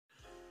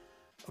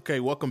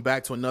Okay, welcome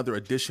back to another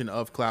edition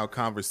of Cloud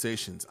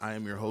Conversations. I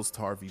am your host,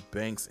 Harvey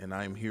Banks, and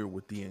I am here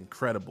with the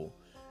incredible,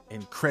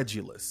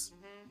 incredulous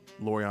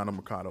Loriana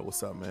Mercado.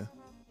 What's up, man?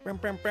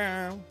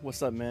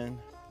 What's up, man?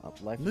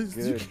 Life is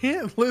Listen, you good.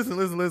 can't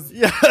listen.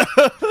 Yeah.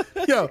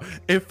 Yo,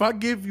 if I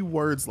give you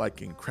words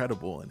like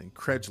incredible and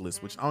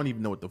incredulous, which I don't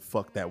even know what the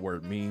fuck that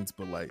word means,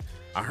 but like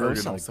I heard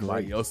it on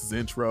somebody else's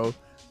intro,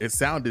 it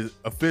sounded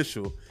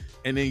official,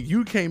 and then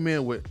you came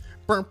in with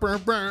burn, burn,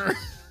 burn.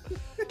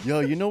 Yo,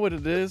 you know what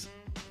it is?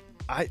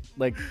 I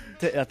think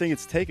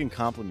it's taking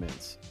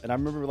compliments. And I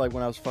remember like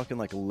when I was fucking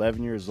like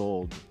 11 years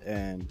old,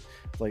 and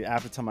like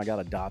after the time I got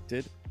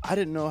adopted, I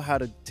didn't know how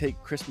to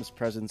take Christmas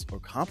presents or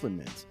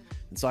compliments.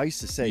 And so I used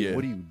to say,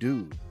 What do you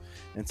do?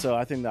 And so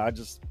I think that I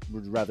just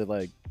would rather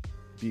like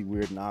be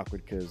weird and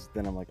awkward, because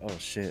then I'm like, oh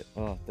shit,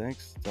 oh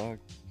thanks, dog.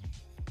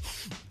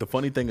 The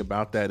funny thing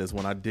about that is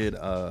when I did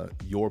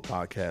your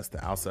podcast,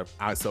 the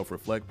I Self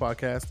Reflect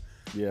podcast,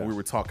 we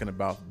were talking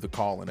about the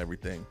call and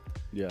everything.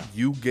 Yeah,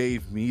 you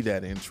gave me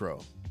that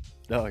intro.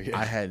 Oh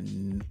yeah,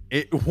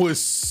 it was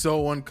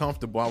so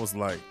uncomfortable. I was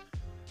like,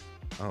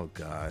 oh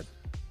God,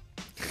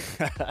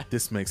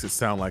 this makes it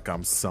sound like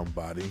I'm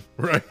somebody,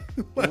 right?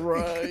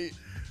 Right.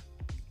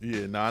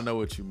 Yeah, no, I know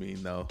what you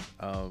mean though.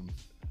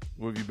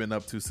 What have you been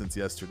up to since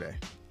yesterday?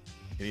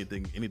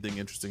 Anything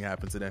interesting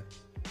happened today?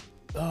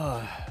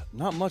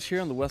 Not much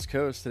here on the West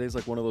Coast. Today's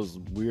like one of those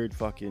weird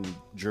fucking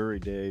jury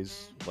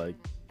days, like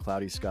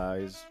cloudy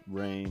skies,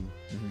 rain,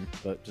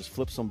 but just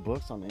flip some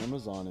books on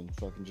Amazon and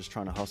fucking just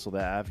trying to hustle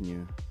that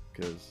avenue,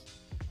 because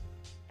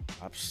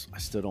I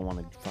still don't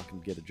want to fucking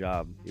get a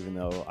job, even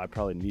though I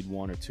probably need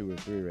one or two or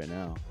three right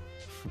now.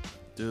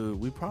 Dude,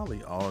 we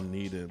probably all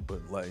need it,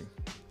 but like,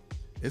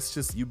 it's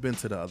just, you've been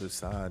to the other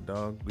side,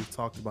 dog. We've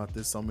talked about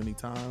this so many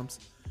times.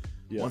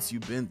 Yeah. Once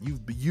you've been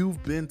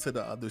to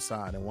the other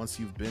side, and once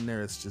you've been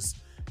there, it's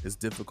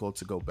difficult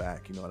to go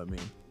back. You know what I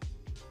mean?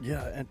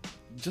 Yeah, and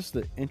just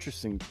the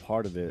interesting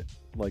part of it,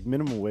 like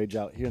minimum wage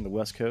out here in the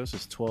West Coast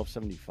is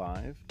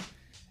 $12.75,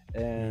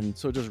 and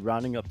so just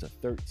rounding up to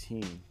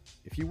 13.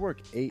 If you work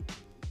 8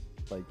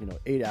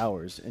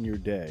 hours in your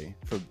day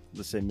for,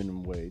 let's say,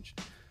 minimum wage,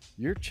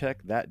 your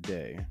check that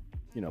day,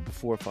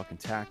 before fucking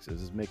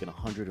taxes, is making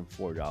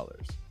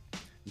 $104.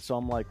 And so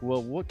I'm like,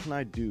 well, what can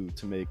I do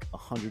to make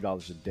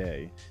 $100 a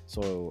day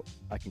so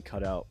I can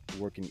cut out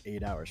working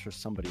 8 hours for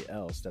somebody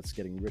else that's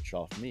getting rich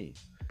off me?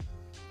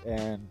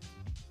 And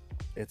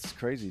it's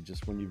crazy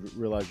just when you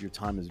realize your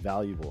time is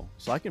valuable.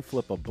 So I can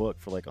flip a book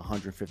for like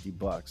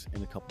 $150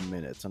 in a couple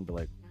minutes and be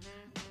like,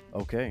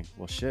 okay,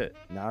 well shit,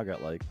 now I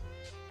got like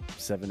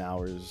 7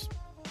 hours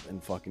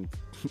and fucking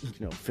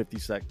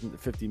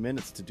 50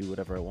 minutes to do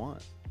whatever I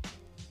want.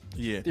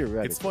 Yeah,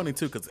 it's funny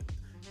too, because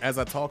as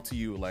I talk to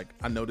you, like,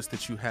 I noticed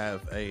that you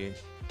have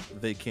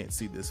they can't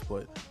see this,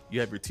 but you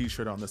have your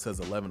t-shirt on that says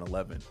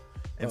 1111.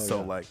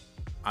 And like,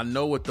 I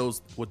know what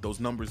those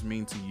numbers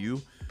mean to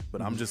you,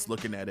 but I'm just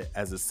looking at it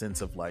as a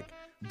sense of like,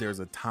 there's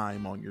a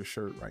time on your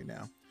shirt right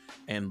now.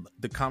 And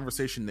the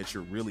conversation that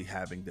you're really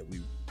having, that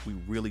we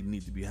really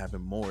need to be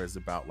having more, is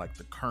about like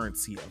the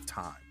currency of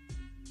time.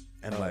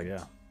 And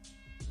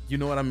you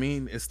know what I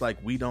mean? It's like,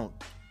 we don't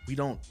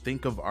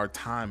think of our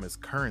time as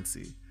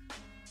currency.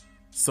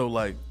 So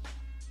like,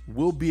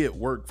 we'll be at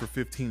work for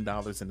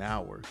 $15 an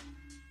hour,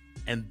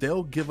 and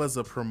they'll give us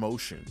a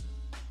promotion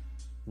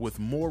with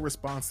more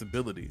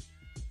responsibility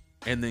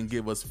and then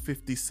give us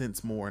 50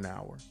 cents more an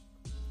hour.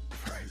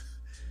 Right.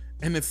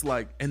 And it's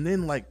like, and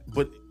then like,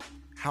 but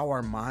how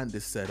our mind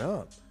is set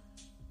up,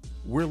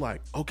 we're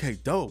like, okay,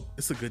 dope,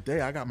 it's a good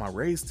day, I got my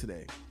raise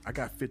today, I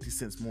got 50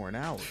 cents more an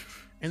hour.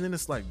 And then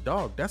it's like,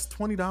 dog, that's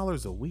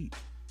 $20 a week.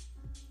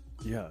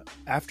 Yeah,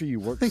 after you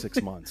work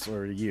 6 months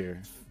or a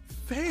year.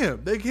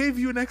 Fam, they gave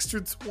you an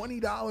extra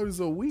 $20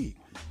 a week.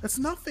 That's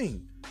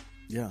nothing.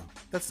 Yeah.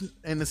 It's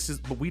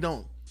just, but we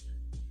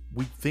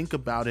think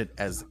about it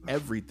as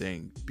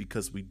everything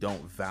because we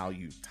don't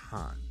value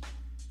time.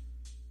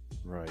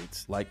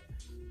 Right. Like,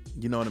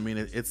 you know what I mean?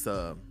 It's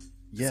an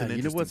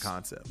interesting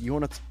concept. You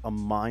want a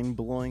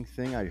mind-blowing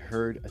thing I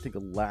heard, I think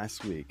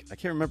last week. I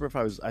can't remember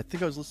I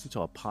think I was listening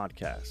to a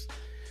podcast.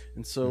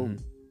 And so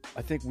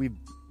I think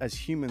as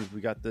humans,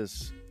 we got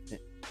this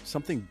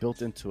something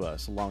built into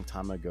us a long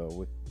time ago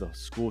with the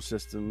school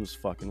systems,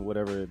 fucking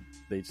whatever,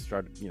 they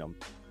started,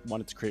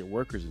 wanted to create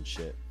workers and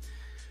shit.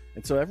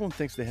 And so everyone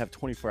thinks they have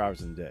 24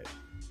 hours in a day.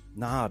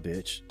 Nah,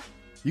 bitch.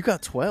 You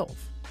got 12.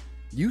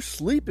 You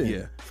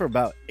sleeping for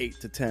about 8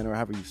 to 10 or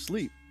however you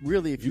sleep.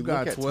 Really, if you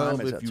got look at 12,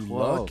 time, it's if at you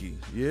 12. Lucky.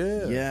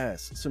 Yeah.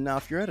 Yes. So now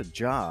if you're at a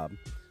job,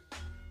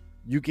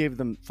 you gave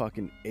them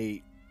fucking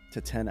 8 to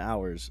 10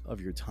 hours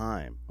of your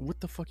time. What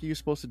the fuck are you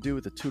supposed to do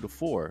with the 2 to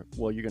 4?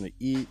 Well, you're gonna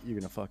eat, you're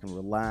gonna fucking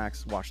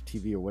relax, watch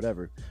TV or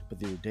whatever,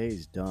 but your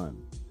day's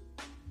done.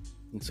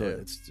 And so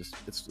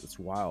it's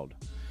wild.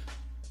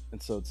 And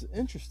so it's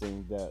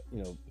interesting that,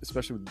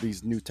 especially with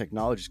these new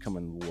technologies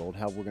coming in the world,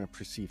 how we're gonna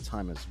perceive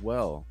time as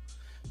well.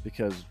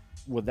 Because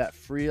would that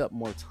free up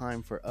more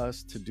time for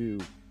us to do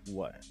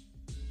what?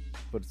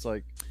 But it's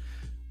like,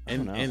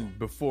 And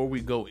before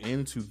we go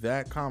into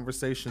that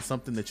conversation,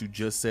 something that you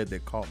just said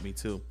that caught me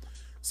too.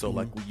 So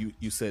like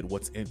you said,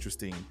 what's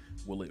interesting,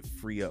 will it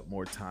free up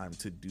more time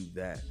to do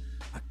that?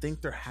 I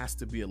think there has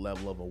to be a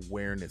level of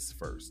awareness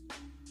first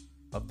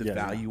of the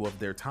value of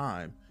their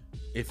time.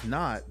 If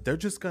not, they're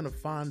just going to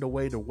find a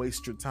way to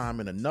waste your time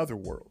in another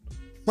world.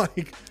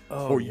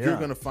 You're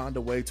going to find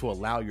a way to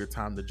allow your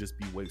time to just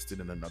be wasted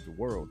in another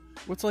world.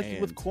 What's like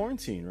with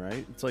quarantine,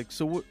 right? It's like,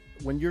 so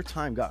when your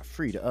time got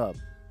freed up,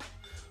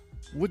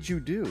 what'd you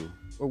do,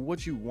 or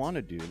what'd you want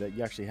to do that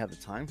you actually had the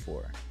time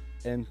for?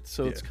 And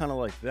so it's kind of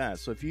like that.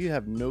 So if you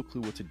have no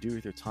clue what to do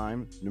with your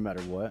time, no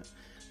matter what,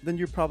 then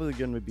you're probably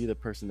going to be the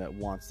person that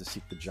wants to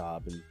seek the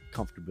job and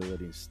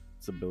comfortability and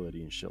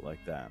stability and shit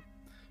like that.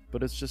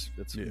 But it's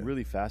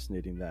really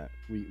fascinating that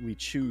we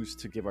choose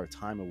to give our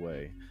time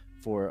away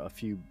for a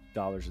few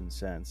dollars and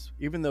cents,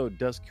 even though it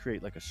does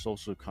create like a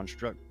social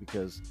construct,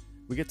 because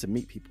we get to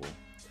meet people.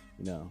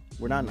 You know,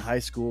 we're not in high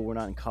school, we're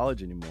not in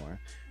college anymore,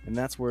 and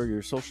that's where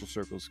your social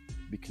circles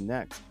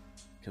connect,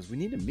 because we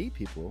need to meet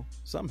people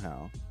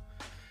somehow.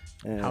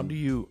 And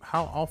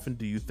how often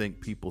do you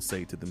think people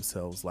say to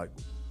themselves, like,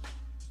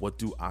 what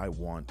do I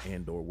want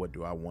or what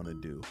do I want to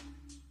do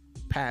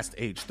past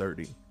age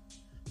 30?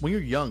 When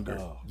you're younger,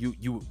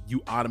 you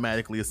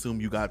automatically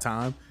assume you got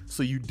time,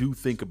 so you do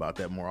think about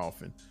that more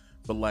often.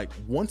 But like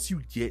once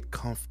you get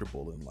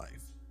comfortable in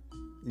life,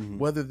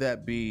 whether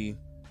that be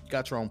you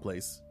got your own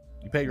place,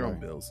 you pay your own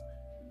bills,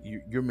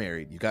 you're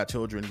married, you got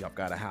children, you've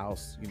got a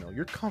house, you know,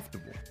 you're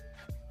comfortable.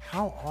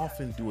 How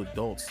often do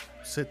adults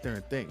sit there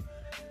and think,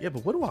 yeah,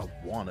 but what do I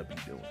want to be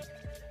doing?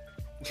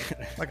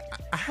 Like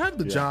I have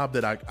the job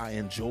that I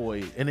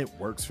enjoy and it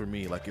works for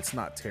me. Like it's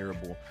not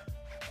terrible.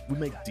 We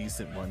make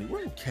decent money.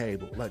 We're okay,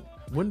 but like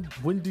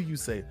when do you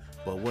say,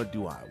 but what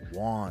do I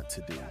want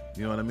to do?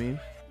 You know what I mean?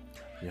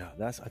 Yeah,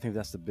 I think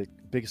that's the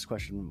biggest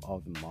question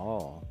of them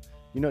all.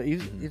 You know,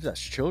 even as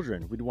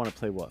children, we'd want to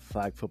play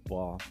flag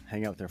football,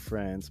 hang out with our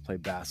friends, play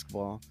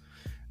basketball.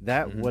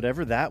 That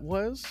whatever that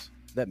was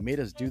that made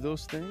us do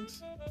those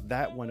things,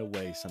 that went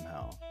away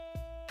somehow.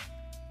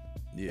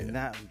 Yeah. And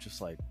that was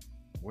just like,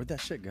 where'd that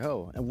shit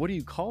go? And what do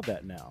you call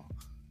that now?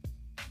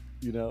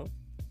 You know?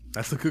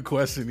 That's a good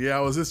question. Yeah,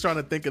 I was just trying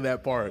to think of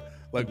that part.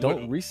 Like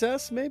adult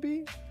recess,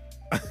 maybe?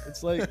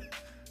 It's like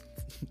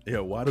yeah,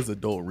 why does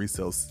adult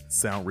recess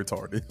sound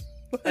retarded?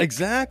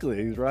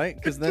 Exactly, right?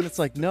 Because then it's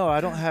like, no, I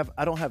don't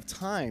have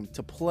time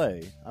to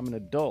play. I'm an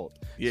adult.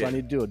 So I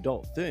need to do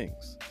adult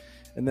things.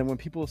 And then when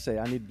people say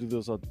I need to do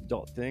those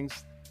adult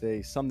things,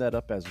 they sum that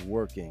up as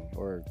working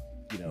or,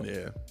 you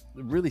know,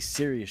 really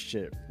serious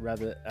shit,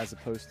 rather as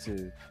opposed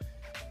to,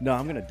 no,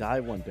 I'm gonna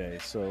die one day,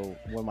 so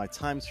when my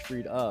time's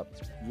freed up,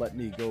 let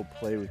me go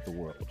play with the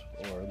world,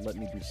 or let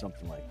me do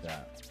something like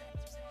that.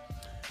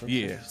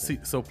 See,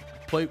 so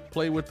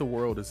play with the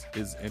world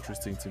is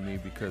interesting to me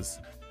because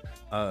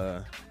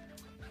I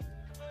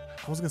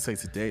was gonna say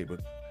today,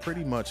 but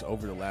pretty much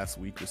over the last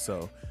week or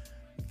so,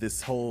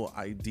 this whole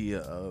idea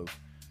of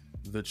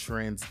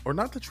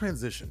not the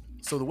transition.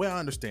 So the way I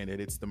understand it,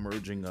 it's the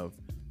merging of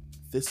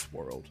this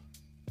world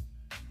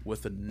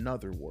with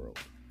another world,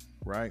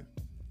 right?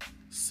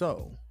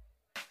 So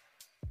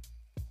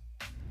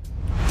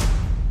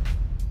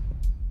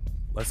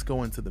let's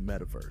go into the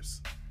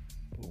metaverse.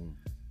 Boom.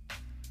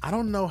 I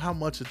don't know how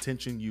much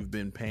attention you've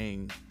been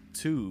paying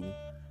to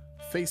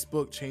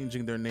Facebook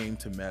changing their name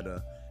to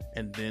Meta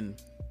and then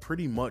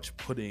pretty much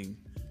putting,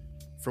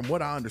 from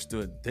what I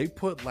understood, they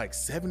put like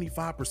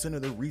 75%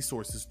 of their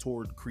resources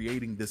toward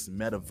creating this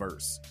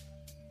metaverse,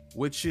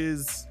 which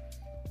is,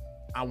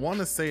 I want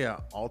to say an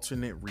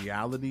alternate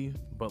reality,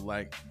 but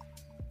like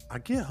I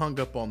get hung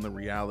up on the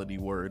reality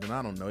word, and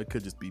I don't know, it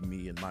could just be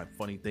me and my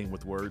funny thing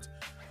with words.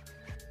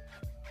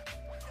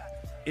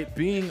 It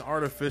being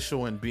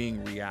artificial and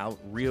being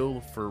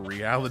real for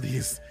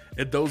realities,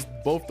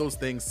 both those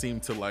things seem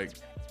to like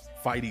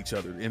fight each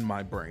other in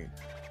my brain.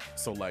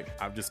 So like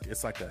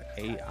it's like an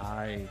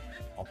AI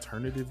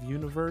alternative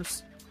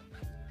universe.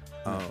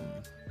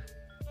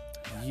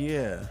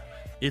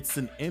 It's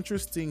an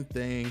interesting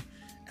thing,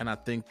 and I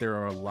think there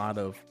are a lot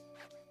of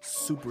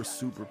super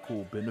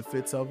cool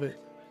benefits of it.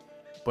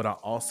 But I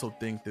also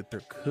think that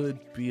there could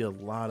be a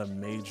lot of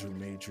major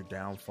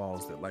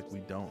downfalls that like we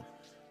don't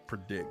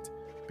predict.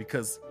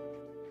 Because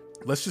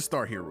let's just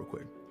start here real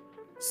quick.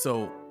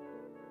 So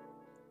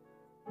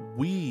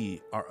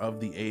we are of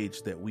the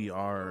age that we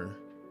are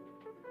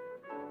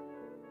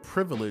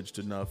privileged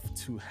enough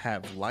to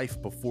have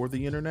life before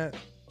the internet,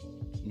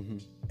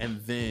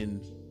 and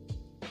then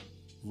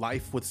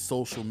life with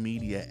social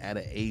media at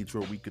an age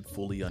where we could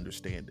fully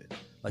understand it.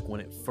 Like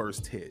when it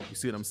first hit, you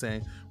see what I'm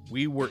saying?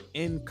 We were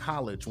in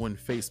college when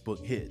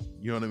Facebook hit,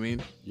 you know what I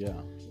mean? Yeah.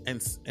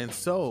 And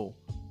so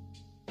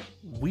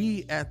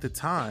we at the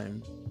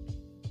time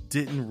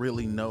didn't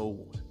really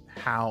know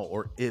how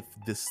or if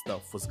this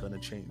stuff was going to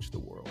change the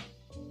world.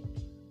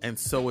 And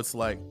so it's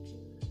like,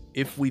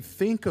 if we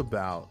think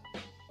about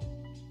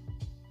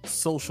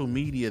social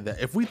media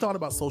if we thought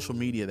about social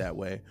media that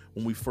way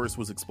when we first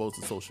was exposed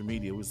to social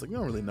media, it was like, we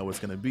don't really know what it's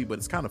going to be, but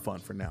it's kind of fun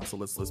for now. So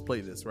let's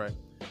play this, right?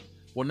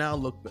 Well, now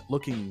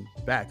looking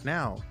back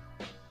now,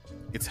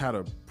 it's had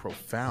a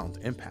profound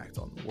impact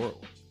on the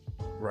world,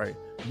 right?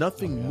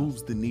 Nothing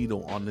moves the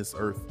needle on this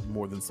earth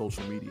more than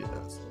social media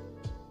does.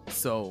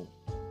 So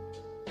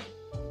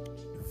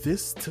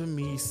this to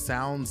me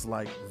sounds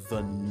like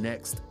the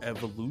next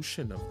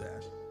evolution of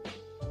that.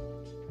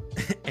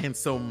 And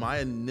so my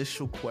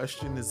initial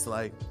question is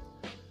like,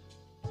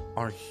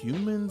 are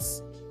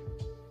humans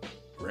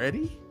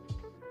ready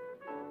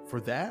for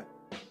that?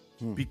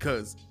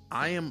 Because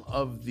I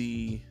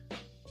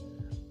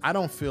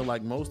don't feel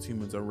like most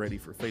humans are ready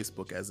for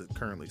Facebook as it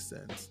currently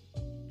stands.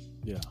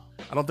 Yeah.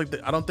 I don't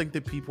think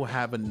that people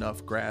have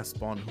enough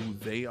grasp on who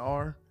they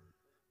are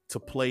to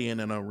play in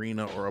an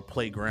arena or a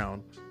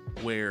playground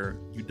where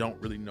you don't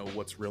really know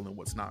what's real and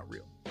what's not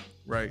real,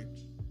 right?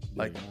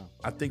 Like,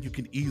 I think you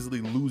can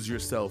easily lose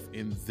yourself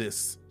in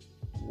this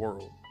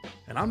world.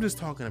 And I'm just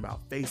talking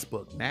about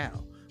Facebook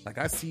now. Like,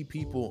 I see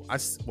people, I've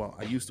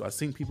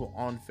seen people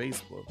on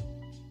Facebook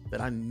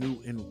that I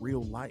knew in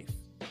real life.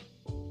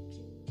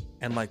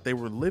 And like, they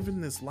were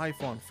living this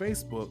life on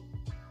Facebook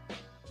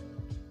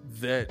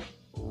that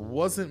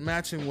wasn't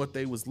matching what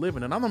they was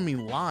living. And I don't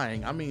mean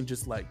lying. I mean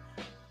just like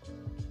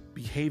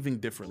behaving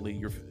differently.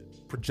 You're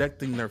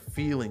projecting their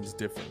feelings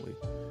differently.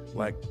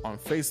 Like on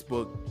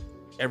Facebook,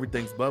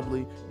 everything's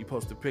bubbly. You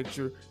post a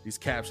picture, these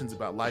captions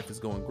about life is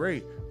going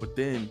great. But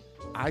then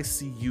I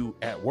see you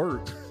at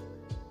work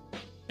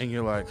and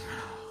you're like,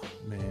 oh,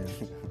 man,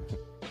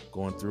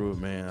 going through it,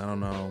 man. I don't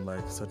know,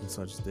 like such and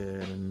such is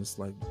dead. And it's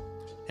like,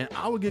 and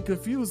I would get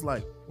confused,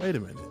 like, wait a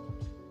minute.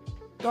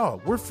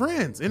 Dog, we're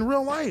friends in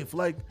real life.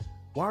 Like,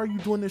 why are you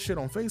doing this shit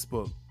on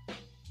Facebook?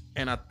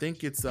 And I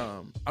think it's,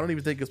 I don't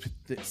even think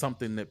it's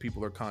something that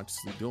people are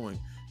consciously doing.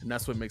 And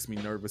that's what makes me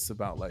nervous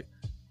about like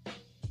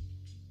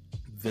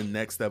the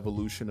next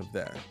evolution of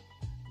that.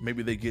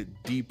 Maybe they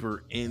get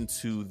deeper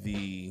into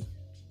the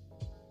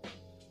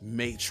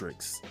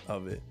matrix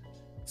of it.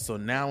 So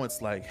now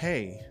it's like,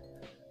 hey,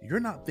 you're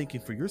not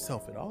thinking for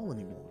yourself at all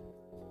anymore.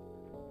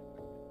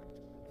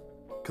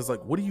 Because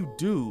like, what do you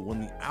do when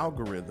the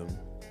algorithm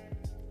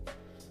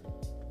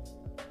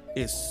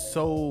is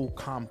so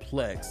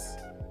complex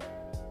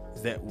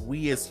that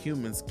we as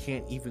humans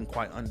can't even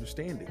quite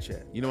understand it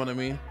yet? You know what I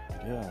mean?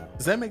 Yeah.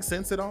 Does that make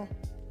sense at all?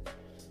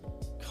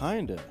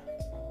 Kinda.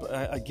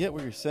 But I get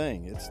what you're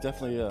saying. It's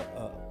definitely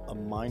a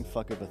mind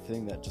fuck of a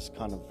thing that just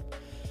kind of,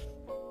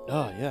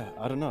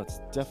 I don't know. It's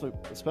definitely,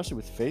 especially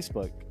with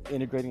Facebook,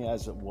 integrating it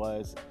as it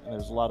was, and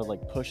there's a lot of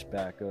like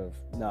pushback of,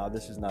 no,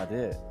 this is not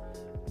it.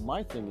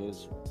 My thing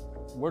is,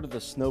 where did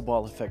the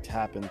snowball effect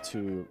happen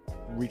to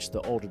reach the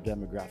older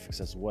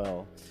demographics as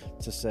well,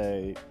 to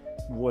say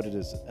what it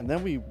is? And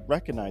then we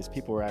recognize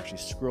people are actually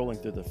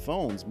scrolling through the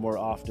phones more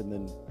often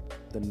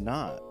than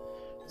not.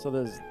 So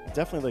there's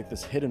definitely like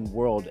this hidden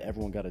world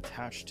everyone got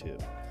attached to.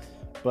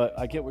 But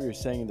I get what you're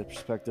saying in the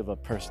perspective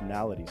of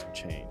personalities would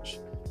change,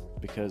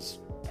 because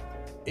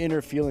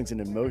inner feelings and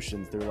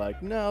emotions, they're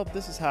like, no,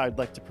 this is how I'd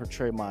like to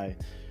portray my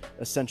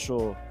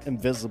essential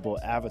invisible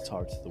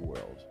avatar to the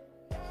world.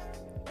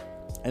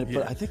 And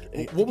but I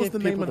think what was the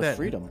name of that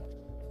freedom?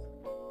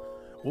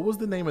 What was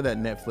the name of that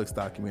Netflix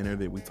documentary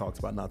that we talked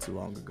about not too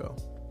long ago?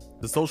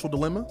 The Social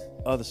Dilemma?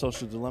 Oh, The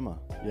Social Dilemma.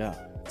 Yeah.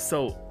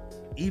 So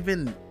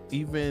even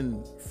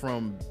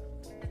from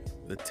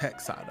the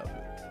tech side of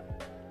it,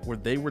 where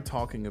they were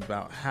talking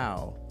about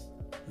how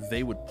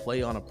they would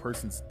play on a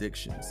person's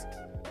addictions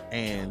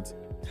and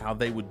how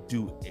they would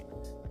do it.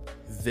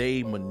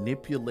 They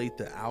manipulate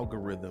the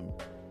algorithm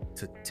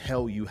to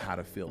tell you how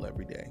to feel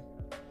every day.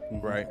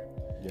 Mm-hmm. Right?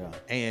 Yeah.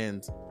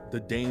 And the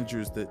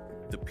dangers that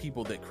the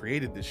people that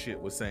created this shit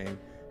was saying,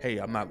 hey,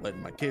 I'm not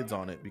letting my kids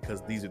on it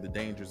because these are the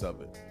dangers of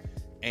it.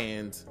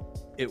 And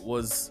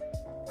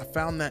I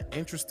found that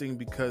interesting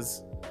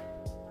because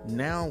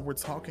now we're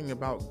talking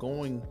about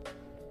going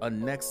a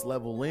next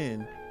level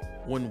in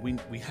when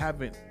we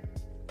haven't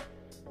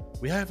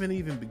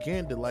even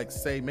began to like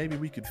say maybe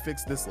we could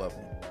fix this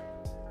level.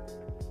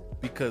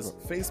 Because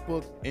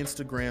Facebook,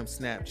 Instagram,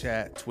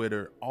 Snapchat,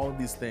 Twitter, all of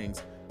these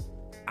things,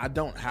 I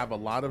don't have a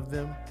lot of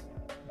them,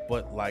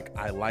 but like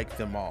I like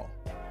them all.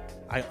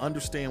 I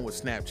understand what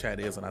Snapchat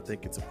is, and I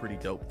think it's a pretty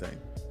dope thing.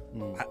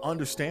 I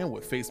understand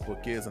what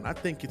Facebook is, and I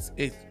think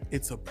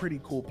it's a pretty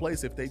cool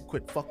place if they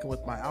quit fucking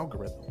with my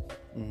algorithm.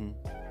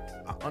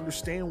 Mm-hmm. I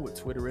understand what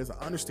Twitter is. I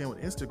understand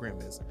what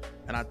Instagram is,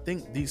 and I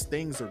think these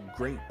things are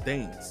great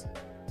things.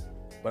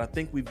 But I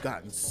think we've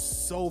gotten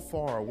so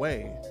far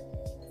away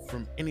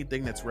from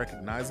anything that's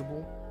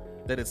recognizable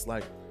that it's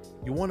like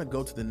you want to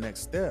go to the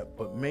next step,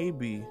 but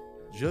maybe,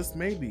 just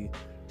maybe,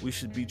 we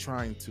should be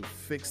trying to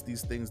fix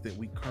these things that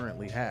we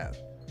currently have.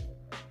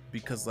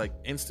 Because like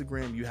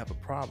Instagram, you have a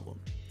problem.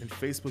 In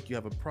Facebook, you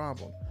have a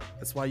problem.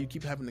 That's why you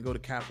keep having to go to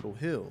Capitol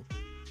Hill.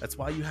 That's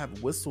why you have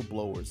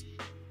whistleblowers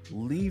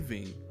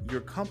leaving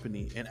your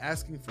company and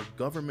asking for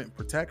government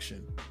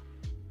protection,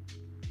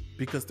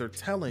 because they're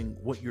telling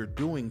what you're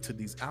doing to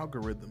these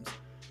algorithms.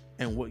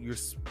 and what you're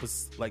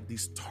like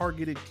these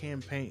targeted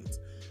campaigns.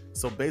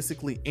 So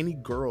basically any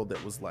girl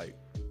that was like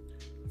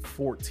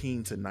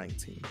 14 to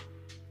 19,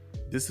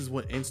 this is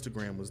what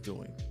Instagram was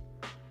doing.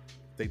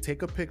 They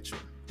take a picture.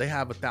 They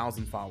have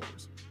 1,000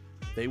 followers.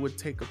 They would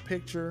take a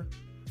picture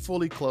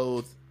fully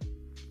clothed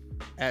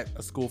at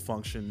a school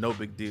function, no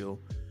big deal.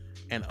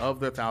 And of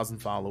their 1,000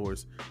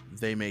 followers,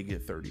 they may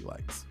get 30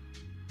 likes,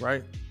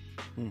 right?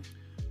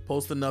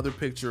 Post another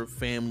picture,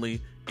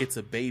 family, it's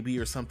a baby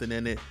or something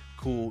in it.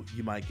 Cool,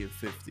 you might get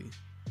 50.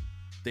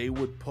 They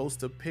would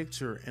post a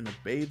picture in a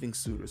bathing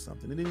suit or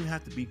something. It didn't even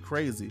have to be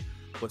crazy,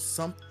 but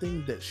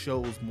something that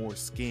shows more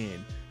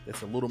skin,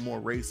 that's a little more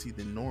racy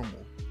than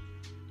normal.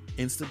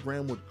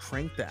 Instagram would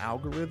crank the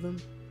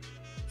algorithm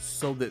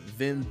so that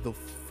then the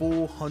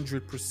full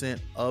 100%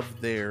 of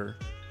their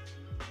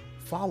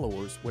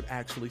followers would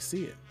actually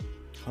see it.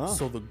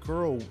 So the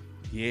girl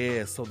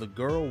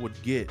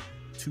would get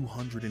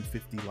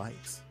 250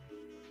 likes.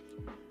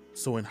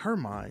 So in her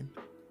mind,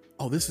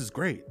 oh, this is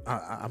great.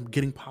 I'm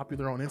getting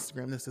popular on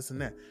Instagram, this and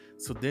that.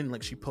 So then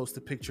like she posts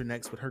a picture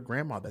next with her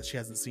grandma that she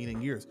hasn't seen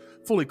in years.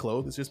 Fully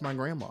clothed, it's just my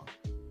grandma.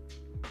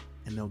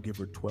 And they'll give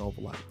her 12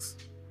 likes.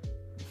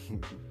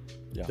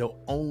 Yeah.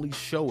 They'll only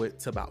show it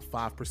to about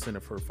 5%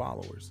 of her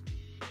followers.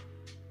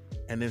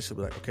 And then she'll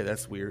be like, okay,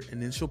 that's weird.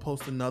 And then she'll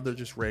post another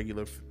just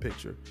regular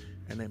picture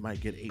and they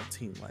might get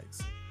 18 likes.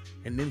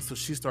 And then so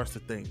she starts to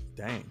think,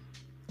 dang.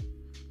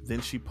 Then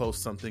she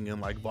posts something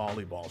in like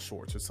volleyball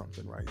shorts or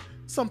something, right?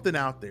 Something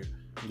out there.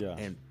 Yeah.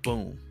 And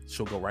boom,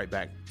 she'll go right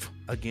back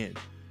again.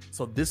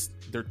 So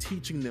they're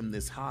teaching them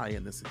this high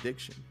and this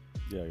addiction.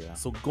 Yeah, yeah.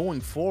 So going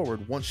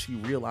forward, once she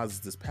realizes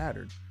this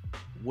pattern,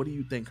 what do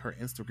you think her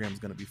Instagram is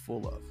going to be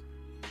full of?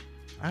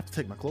 I have to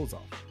take my clothes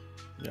off.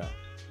 Yeah.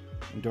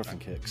 Endorphin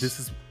kicks. This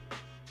is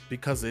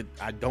because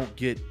I don't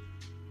get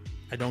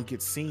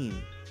seen.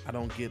 I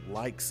don't get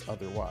likes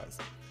otherwise.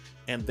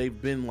 And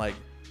they've been like,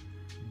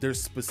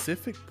 there's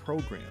specific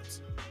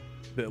programs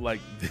that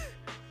like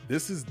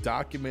this is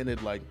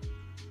documented like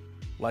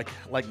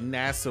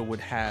NASA would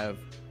have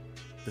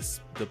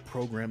the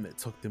program that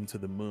took them to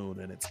the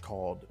moon, and it's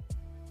called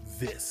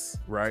this,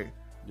 right?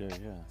 Yeah.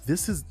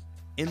 This is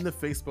in the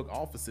Facebook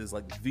offices,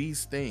 like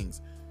these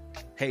things.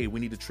 Hey, we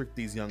need to trick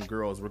these young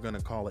girls. We're going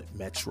to call it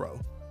Metro.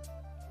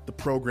 The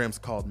program's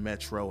called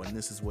Metro, and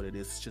this is what it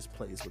is. It just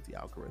plays with the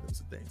algorithms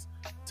and things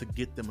to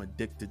get them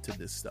addicted to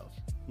this stuff.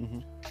 Mm-hmm.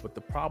 But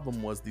the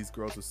problem was these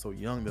girls are so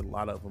young that a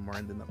lot of them are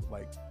ending up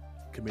like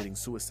committing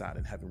suicide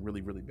and having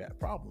really, really bad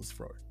problems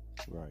for it.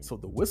 Right. So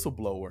the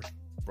whistleblower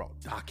brought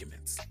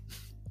documents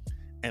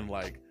and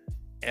like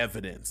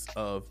evidence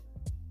of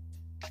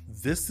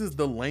this is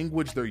the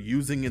language they're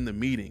using in the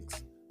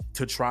meetings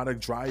to try to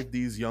drive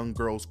these young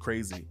girls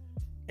crazy.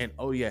 And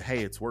oh yeah,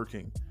 hey, it's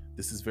working.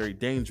 This is very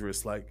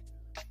dangerous. Like,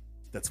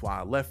 that's why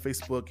I left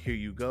Facebook. Here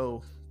you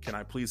go. Can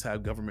I please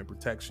have government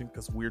protection?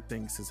 Because weird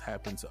things has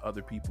happened to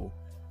other people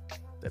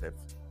that have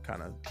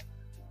kind of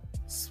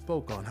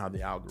spoke on how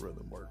the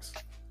algorithm works.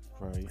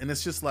 Right. And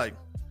it's just like,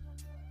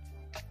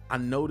 I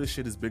know this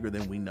shit is bigger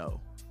than we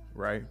know,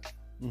 right?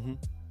 Mm-hmm.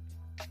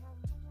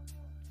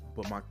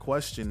 But my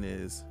question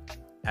is,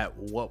 at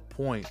what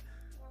point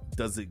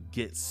does it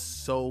get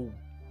so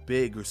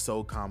big or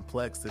so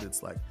complex that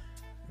it's like,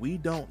 we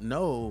don't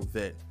know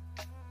that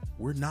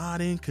we're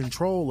not in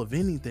control of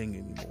anything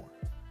anymore?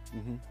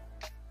 Mm-hmm.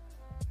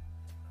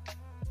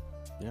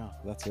 Yeah,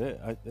 that's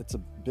it. It's a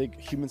big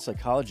human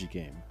psychology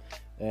game.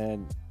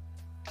 And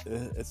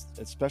it's,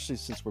 especially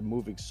since we're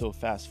moving so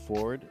fast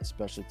forward,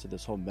 especially to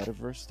this whole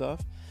metaverse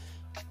stuff,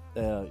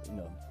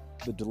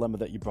 the dilemma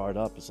that you brought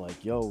up is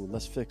like, yo,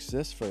 let's fix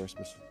this first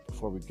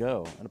before we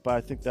go. But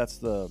I think that's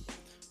their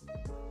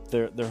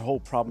whole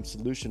problem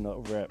solution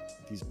over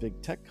at these big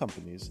tech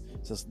companies.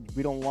 Says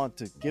we don't want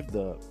to give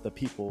the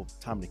people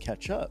time to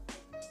catch up.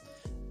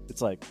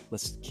 It's like,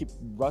 let's keep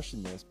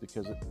rushing this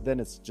because then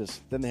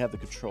they have the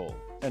control.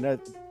 And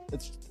it's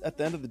at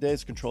the end of the day,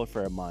 it's control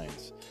for our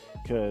minds,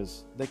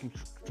 because they can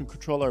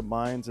control our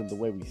minds and the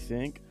way we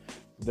think.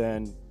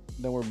 Then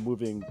we're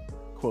moving,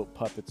 quote,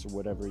 puppets or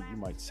whatever you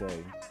might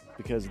say,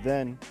 because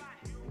then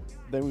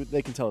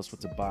they can tell us what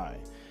to buy.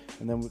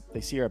 And then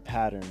they see our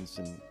patterns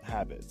and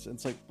habits. And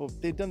it's like, well,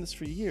 they've done this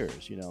for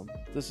years,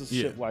 This is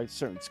shit why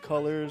certain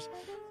colors,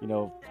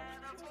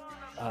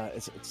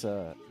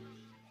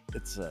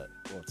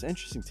 it's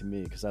interesting to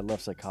me because I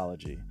love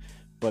psychology,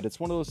 but it's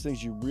one of those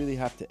things you really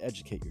have to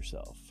educate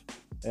yourself.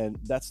 And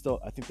I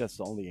think that's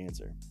the only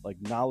answer. Like,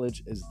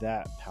 knowledge is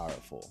that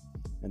powerful.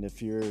 And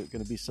if you're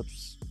going to be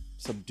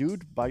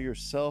subdued by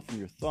yourself and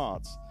your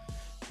thoughts,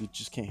 you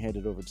just can't hand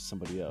it over to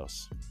somebody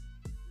else.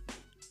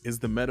 Is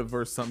the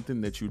metaverse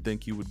something that you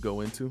think you would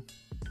go into?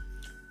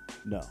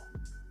 No,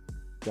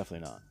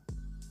 definitely not.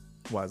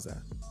 Why is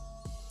that?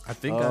 I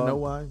think I know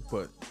why,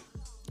 but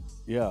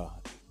yeah.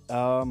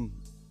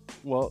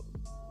 Well,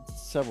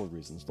 several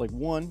reasons. Like,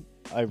 one,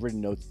 I already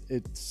know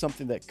it's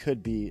something that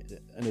could be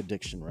an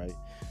addiction, right?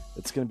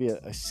 It's going to be an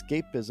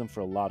escapism for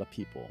a lot of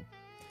people.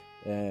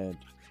 And,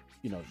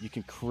 you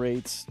can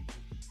create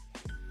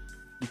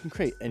you can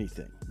create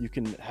anything. You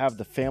can have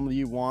the family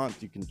you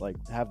want. You can like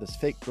have this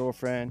fake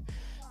girlfriend.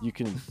 You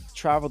can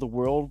travel the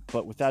world,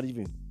 but without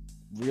even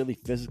really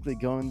physically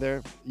going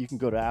there. You can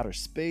go to outer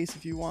space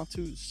if you want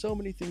to. So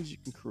many things you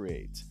can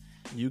create.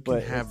 You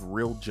can have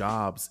real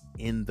jobs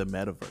in the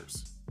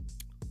metaverse.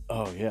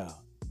 Oh yeah,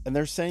 and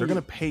they're saying they're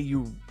gonna pay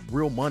you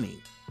real money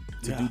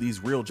to do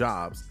these real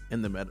jobs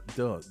in the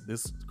Duh,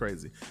 this is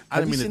crazy.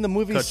 Have you seen the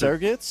movie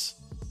Surrogates?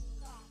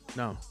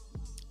 No.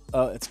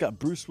 It's got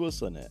Bruce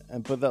Willis in it,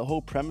 but the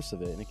whole premise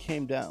of it, and it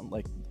came down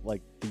like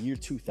the year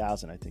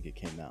 2000, I think it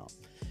came out,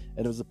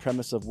 and it was the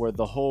premise of where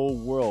the whole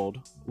world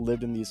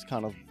lived in these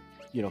kind of,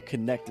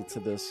 connected to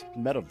this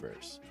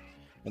metaverse,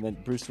 and then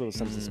Bruce Willis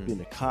ends up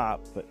being a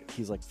cop, but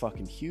he's like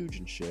fucking huge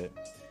and shit,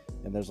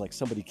 and there's like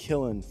somebody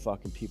killing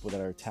fucking people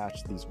that are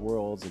attached to these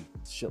worlds and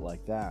shit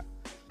like that,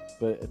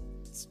 but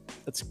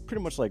it's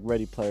pretty much like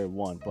Ready Player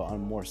One, but on a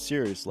more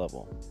serious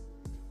level.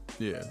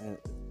 Yeah,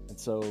 and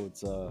so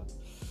it's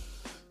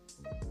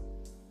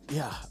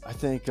yeah, I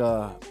think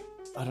I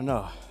don't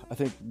know. I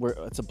think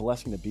it's a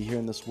blessing to be here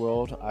in this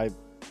world.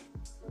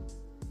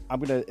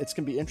 It's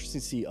gonna be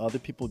interesting to see other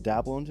people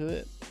dabble into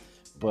it,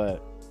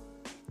 but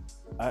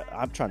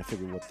I'm trying to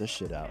figure what this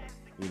shit out.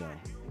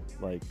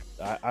 Like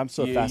I'm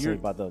so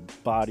fascinated by the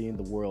body and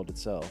the world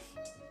itself.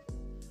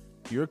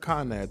 You're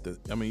kind of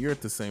you're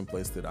at the same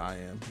place that I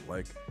am.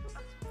 Like,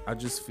 I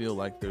just feel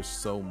like there's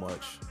so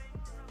much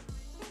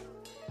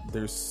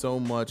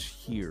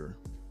here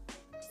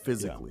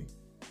physically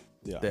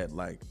that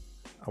like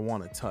I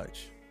want to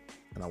touch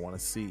and I want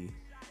to see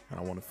and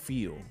I want to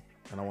feel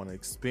and I want to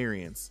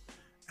experience,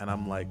 and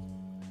I'm like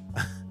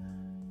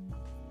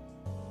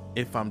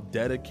if I'm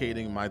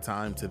dedicating my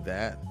time to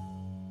that,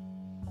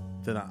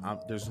 then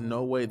there's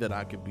no way that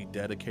I could be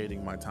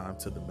dedicating my time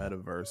to the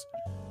metaverse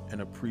and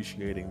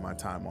appreciating my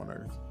time on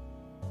Earth.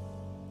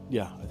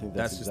 Yeah, I think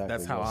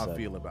that's how I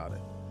feel about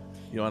it.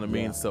 You know what I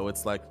mean? Yeah. So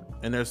it's like,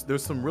 and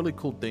there's some really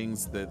cool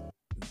things that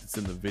it's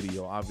in the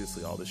video.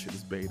 Obviously, all this shit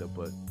is beta,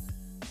 but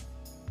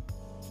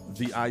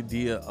the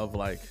idea of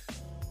like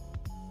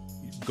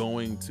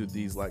going to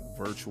these like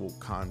virtual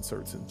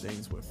concerts and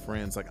things with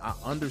friends, like I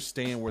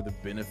understand where the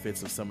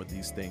benefits of some of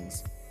these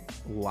things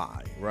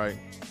lie, right?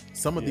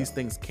 Some of these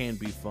things can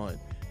be fun,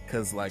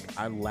 because like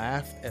I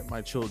laughed at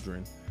my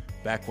children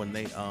back when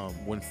they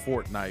when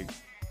Fortnite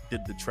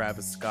did the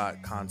Travis Scott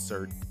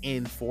concert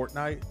in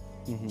Fortnite,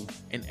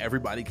 and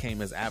everybody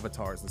came as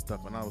avatars and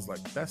stuff, and I was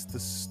like, that's the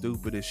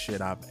stupidest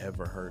shit I've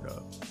ever heard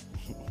of.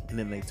 And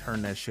then they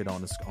turned that shit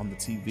on the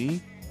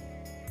TV,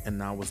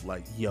 and I was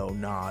like, yo,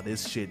 nah,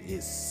 this shit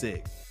is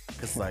sick,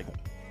 because like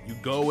you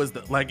go as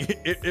the like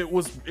it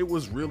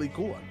was really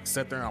cool. I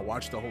sat there and I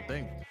watched the whole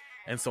thing,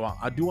 and so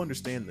I do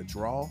understand the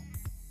draw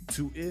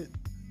to it,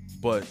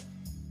 but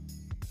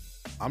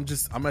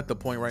I'm at the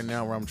point right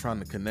now where I'm trying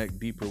to connect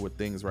deeper with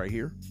things right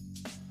here.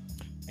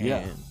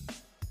 And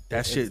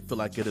that shit feel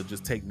like it'll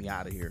just take me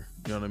out of here.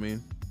 You know what I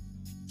mean?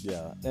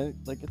 Yeah. And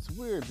like, it's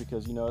weird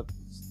because,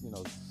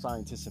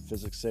 scientists and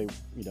physics say,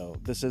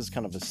 this is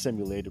kind of a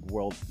simulated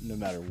world no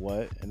matter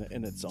what,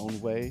 in its own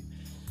way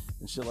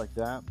and shit like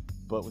that.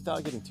 But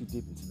without getting too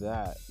deep into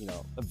that,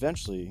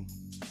 eventually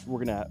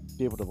we're going to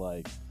be able to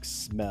like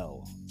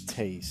smell,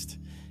 taste,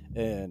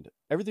 and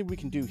everything we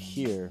can do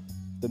here,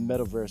 the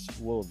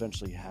metaverse will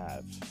eventually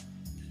have.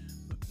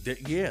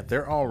 Yeah,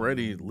 they're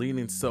already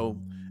leaning. So,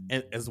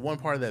 and as one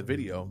part of that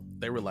video,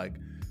 they were like,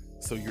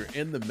 so you're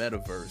in the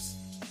metaverse,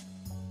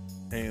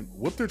 and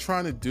what they're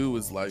trying to do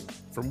is like,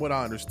 from what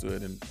I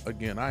understood, and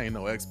again, I ain't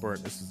no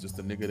expert, this is just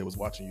a nigga that was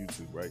watching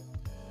YouTube, right?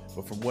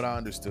 But from what I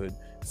understood,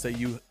 say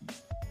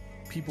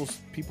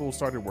people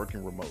started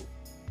working remote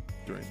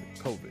during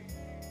COVID,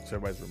 so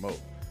everybody's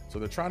remote. So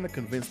they're trying to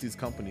convince these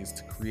companies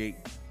to create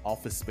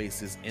office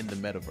spaces in the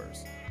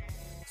metaverse.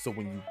 So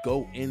when you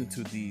go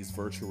into these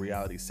virtual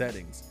reality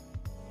settings,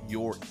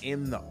 you're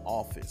in the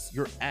office.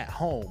 You're at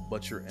home,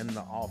 but you're in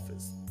the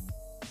office.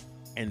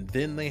 And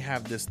then they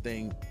have this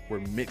thing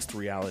where mixed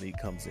reality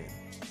comes in.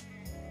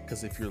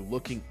 Because if you're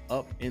looking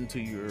up into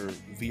your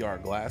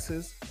VR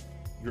glasses,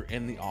 you're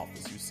in the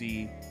office. You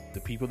see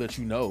the people that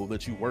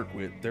that you work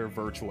with, their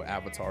virtual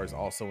avatars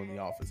also in the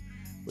office.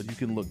 But you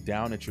can look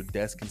down at your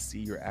desk and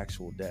see your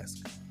actual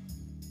desk.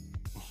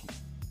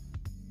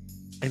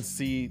 And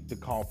see the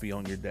coffee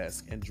on your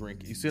desk and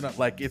drink. You see that?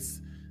 Like it's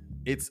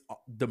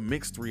the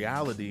mixed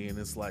reality, and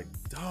it's like,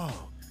 dog,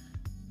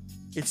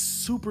 it's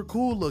super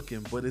cool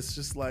looking, but it's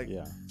just like,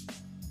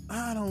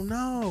 I don't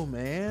know,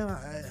 man.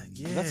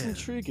 That's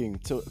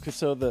intriguing. So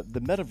the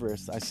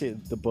metaverse, I see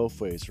it the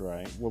both ways,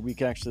 right? Where we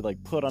can actually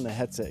like put on a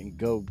headset and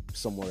go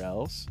somewhere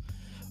else,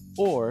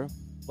 or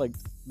like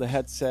the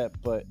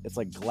headset, but it's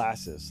like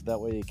glasses. That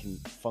way it can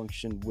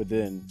function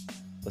within,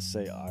 let's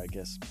say, I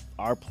guess,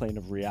 our plane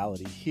of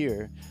reality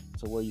here,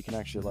 to where you can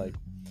actually like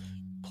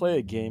play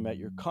a game at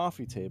your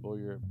coffee table,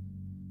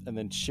 and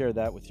then share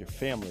that with your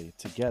family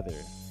together.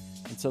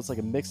 And so it's like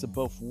a mix of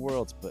both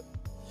worlds. But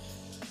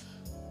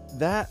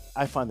that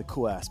I find the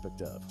cool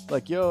aspect of.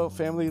 Like, yo,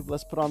 family,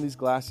 let's put on these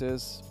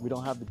glasses. We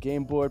don't have the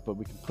game board, but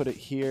we can put it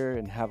here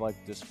and have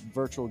like this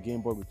virtual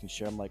game board we can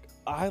share. I'm like,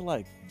 I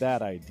like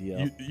that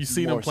idea. You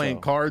seen them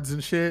playing cards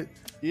and shit?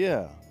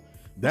 Yeah.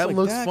 That like,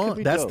 looks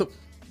fun. That's dope.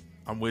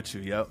 I'm with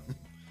you, yep.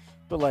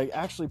 But like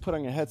actually put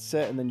on a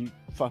headset and then you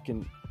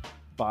fucking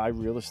buy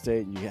real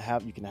estate and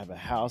you can have a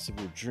house of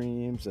your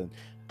dreams, and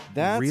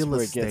that's real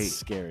where estate. It gets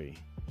scary.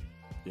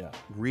 Yeah.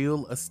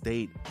 Real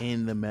estate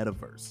in the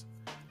metaverse.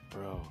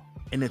 Bro.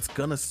 And it's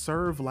gonna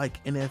serve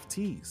like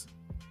NFTs.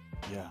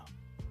 Yeah.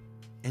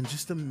 And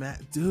just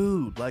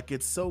dude, like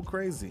it's so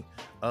crazy.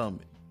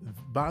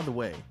 By the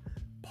way,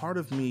 part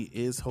of me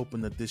is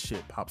hoping that this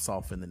shit pops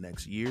off in the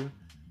next year,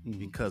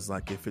 because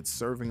like if it's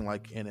serving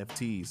like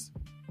NFTs,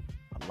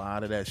 a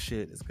lot of that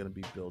shit is gonna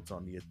be built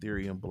on the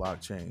Ethereum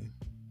blockchain.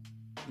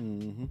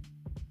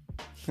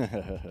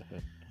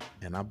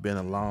 And I've been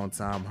a long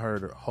time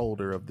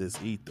holder of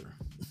this ether.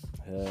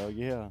 Hell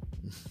yeah.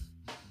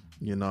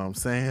 You know what I'm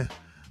saying?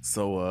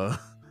 So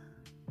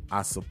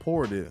I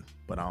support it,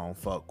 but I don't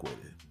fuck with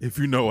it, if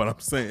you know what I'm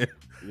saying.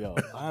 Yo,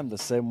 I'm the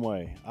same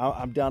way.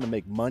 I'm down to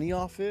make money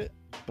off it,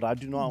 but I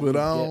do not want to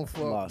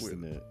get lost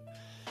in it.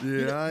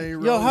 Yeah, I ain't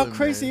rolling, yo, how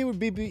crazy it would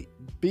be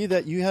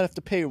that you have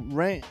to pay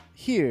rent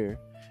here,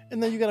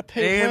 and then you got to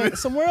pay rent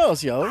somewhere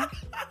else, yo.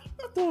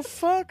 What the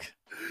fuck?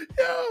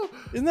 Yo,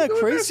 isn't that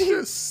crazy? That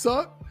shit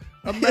suck.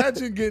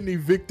 Imagine getting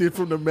evicted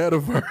from the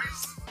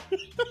metaverse.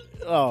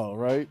 Oh,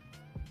 right.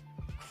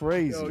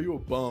 Crazy. Yo, you a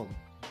bum.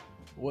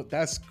 What?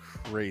 That's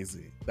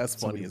crazy. That's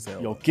funny as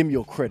hell. Yo, give me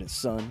your credit,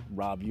 son.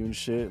 Rob you and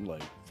shit. And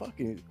like,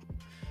 fucking.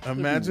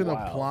 Imagine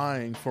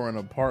applying for an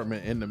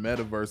apartment in the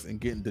metaverse and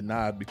getting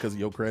denied because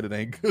your credit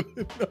ain't good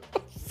enough.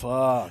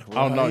 Fuck. Right?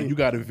 Oh no, you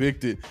got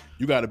evicted.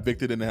 You got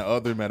evicted in that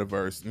other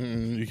metaverse.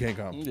 You can't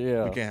come.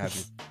 Yeah, we can't have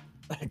you.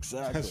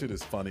 Exactly. That shit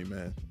is funny,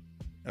 man.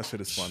 That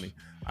shit is funny.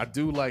 I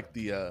do like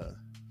the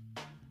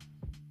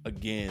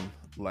again,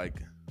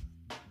 like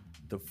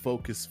the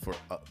focus for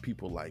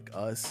people like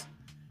us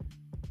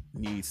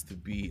needs to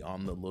be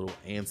on the little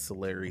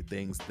ancillary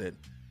things that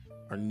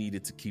are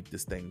needed to keep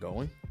this thing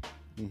going,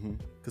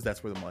 because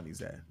that's where the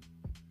money's at.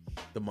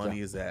 The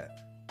money is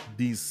at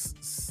these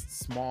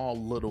small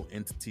little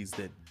entities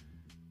that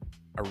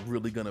are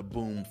really gonna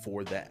boom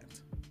for that.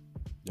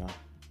 Yeah,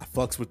 I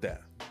fucks with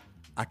that.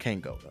 I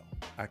can't go though.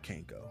 I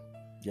can't go.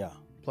 Yeah.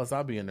 Plus,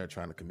 I'll be in there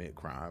trying to commit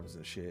crimes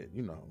and shit.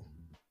 You know.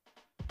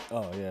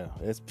 Oh yeah,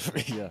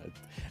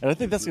 and I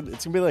think it's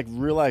gonna be like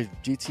real life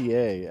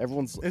GTA.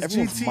 Everyone's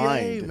GTA,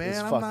 mind man. Is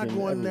I'm fucking not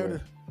going everywhere.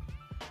 there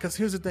because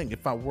here's the thing: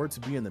 if I were to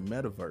be in the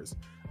metaverse,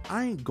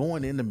 I ain't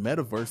going in the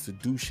metaverse to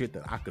do shit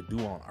that I could do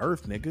on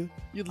Earth, nigga.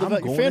 You live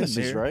out your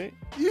fantasies, right?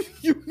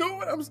 You know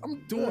what I'm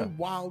doing?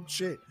 Wild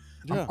shit.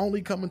 Yeah. I'm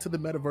only coming to the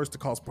metaverse to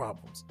cause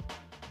problems.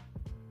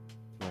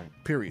 Right.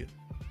 Period.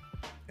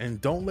 And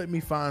don't let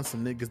me find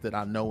some niggas that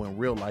I know in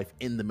real life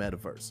in the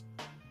metaverse.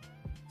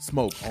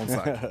 Smoke on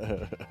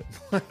site.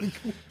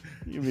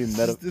 You mean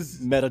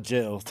meta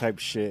jail type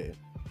shit.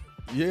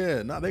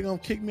 Yeah, no, they gonna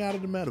kick me out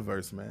of the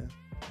metaverse, man.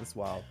 That's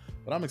wild.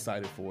 But I'm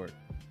excited for it.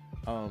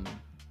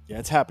 Yeah,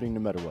 it's happening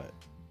no matter what.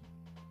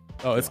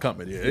 Oh, it's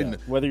coming, yeah.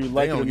 Whether you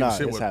like it or not,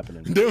 it's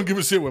happening. They don't give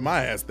a shit with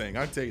my ass thing.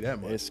 I can tell you that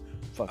much. It's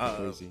fucking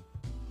crazy.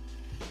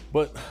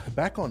 But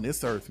back on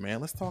this earth,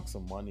 man, let's talk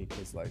some money,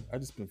 because like I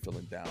just been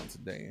feeling down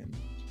today, and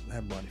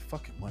that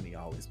fucking money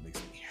always makes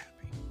me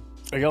happy.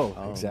 Yo,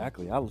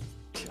 exactly.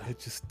 It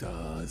just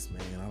does,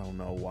 man. I don't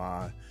know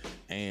why.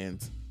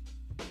 And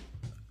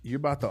you're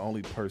about the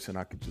only person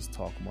I could just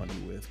talk money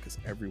with, because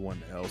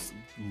everyone else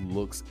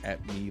looks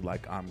at me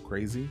like I'm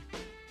crazy.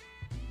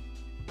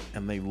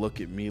 And they look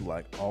at me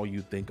like all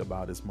you think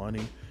about is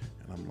money.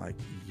 And I'm like,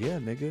 yeah,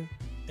 nigga.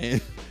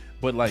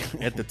 But like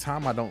at the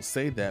time I don't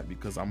say that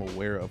because I'm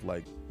aware of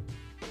like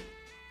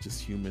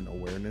just human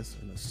awareness,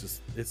 and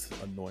it's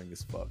annoying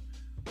as fuck.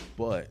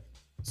 But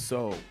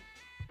so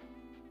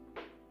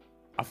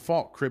I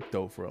fought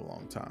crypto for a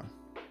long time.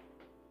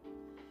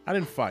 I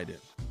didn't fight it.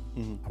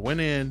 I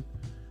went in,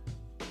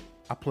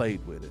 I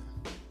played with it.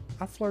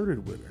 I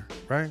flirted with her,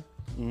 right?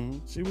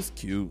 She was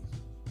cute,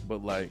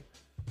 but like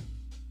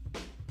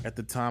at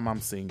the time I'm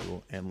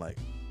single, and like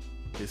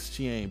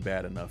she ain't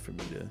bad enough for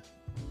me to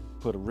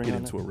put a ring get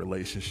into a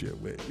relationship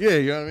with. Yeah,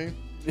 you know what I mean?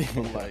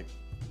 But like,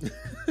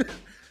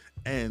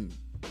 and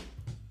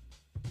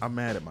I'm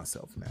mad at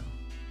myself now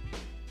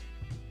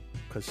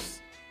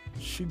because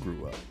she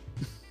grew up.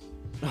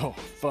 Oh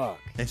fuck!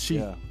 And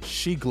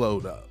she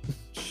glowed up.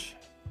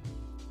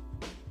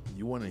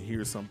 You want to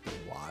hear something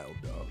wild,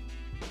 dog?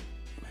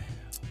 Man,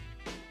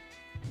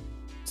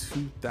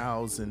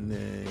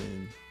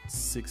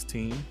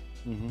 2016,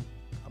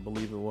 I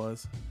believe it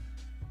was,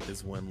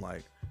 is when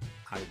like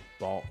I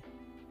bought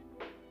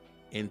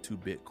into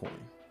Bitcoin.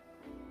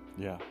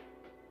 Yeah.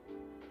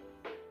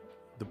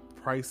 The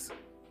price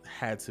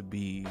had to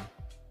be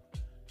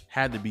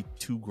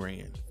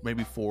 $2,000,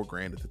 maybe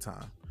 $4,000 at the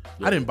time.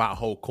 Yeah. I didn't buy a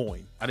whole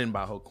coin, but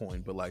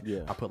like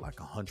I put like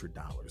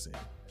 $100 in.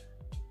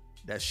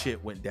 that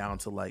shit went down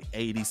to like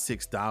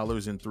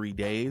 $86 in 3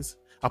 days.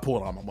 I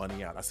pulled all my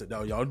money out. I said,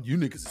 "Dog, y'all, you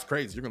niggas is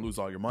crazy. You're gonna lose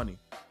all your money."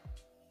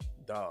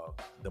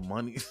 Dog, the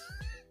money,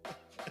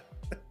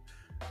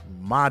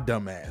 my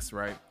dumb ass,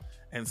 right?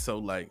 And so,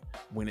 like,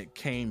 when it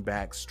came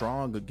back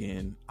strong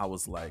again, I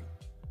was like,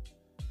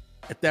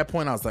 at that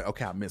point, I was like,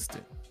 okay, I missed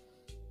it.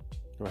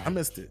 Right. I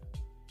missed it.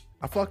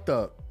 I fucked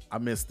up. I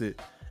missed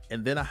it.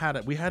 And then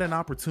we had an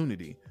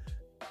opportunity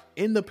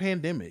in the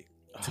pandemic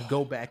to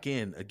go back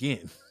in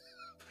again.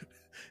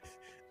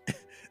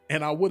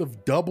 And I would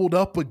have doubled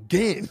up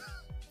again.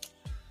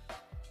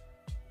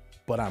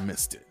 But I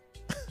missed it.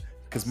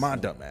 Because my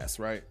dumbass,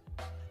 right?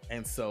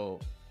 And so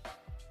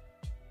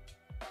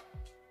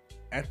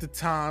at the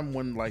time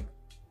when, like,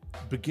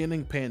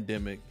 beginning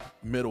pandemic,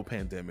 middle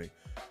pandemic,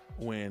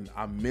 when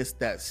I missed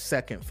that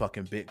second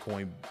fucking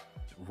Bitcoin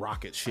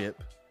rocket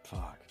ship,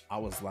 I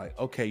was like,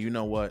 okay, you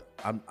know what?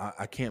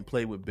 I can't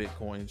play with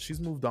Bitcoin. She's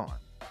moved on.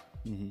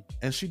 Mm-hmm.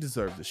 And she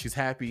deserves it. She's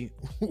happy.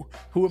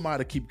 Who am I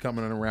to keep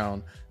coming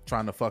around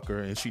trying to fuck her?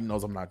 And she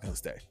knows I'm not going to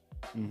stay.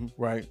 Mm-hmm.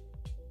 Right?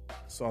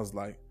 So I was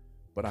like,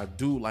 but I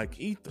do like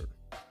Ether.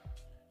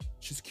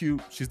 She's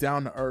cute. She's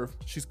down to earth.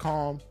 She's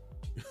calm.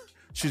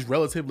 She's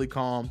relatively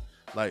calm.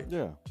 Like,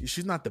 yeah,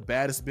 she's not the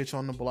baddest bitch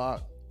on the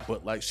block,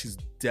 but like, she's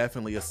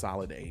definitely a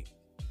solid 8.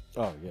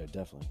 Oh yeah,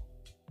 definitely.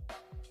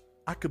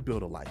 I could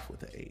build a life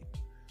with an 8.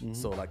 Mm-hmm.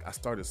 So like, I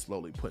started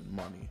slowly putting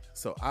money.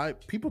 So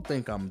people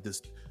think I'm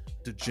this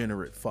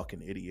degenerate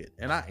fucking idiot,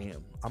 and I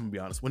am. I'm gonna be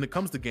honest. When it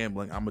comes to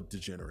gambling, I'm a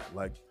degenerate.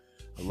 Like,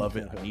 I love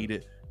it. I need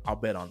it. I'll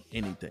bet on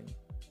anything,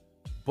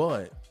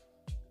 but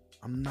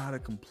I'm not a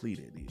complete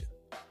idiot.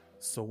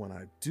 So when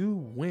I do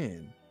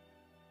win,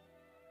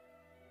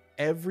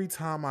 every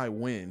time I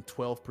win,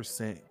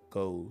 12%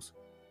 goes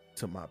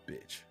to my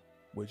bitch,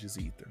 which is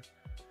Ether.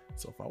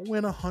 So if I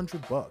win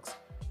 $100,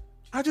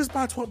 I just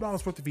buy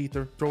 $12 worth of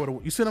Ether, throw it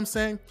away. You see what I'm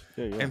saying?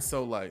 Yeah. And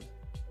so, like,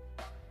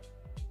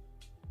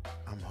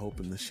 I'm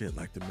hoping the shit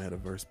like the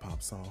metaverse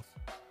pops off.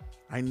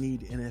 I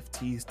need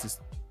NFTs to,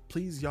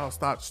 please, y'all,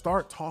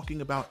 start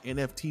talking about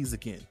NFTs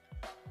again.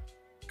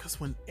 Because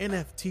when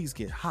NFTs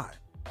get hot,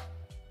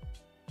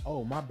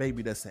 oh, my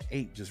baby that's an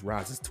 8 just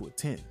rises to a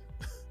 10.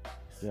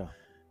 Yeah.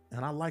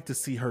 And I like to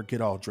see her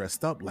get all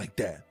dressed up like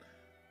that.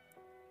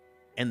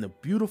 And the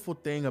beautiful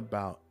thing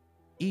about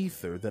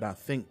Ether that I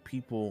think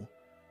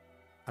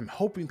I'm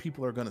hoping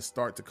people are going to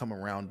start to come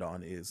around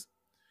on is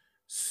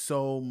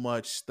so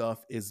much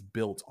stuff is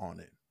built on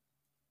it.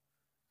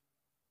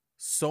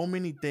 So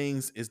many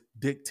things is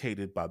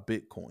dictated by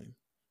Bitcoin.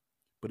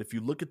 But if you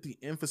look at the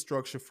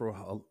infrastructure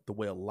for the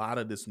way a lot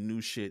of this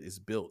new shit is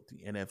built,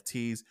 the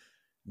NFTs,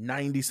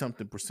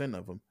 90-something%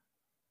 of them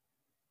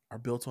are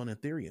built on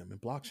Ethereum and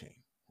blockchain,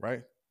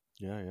 right?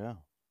 Yeah.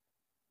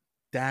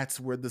 That's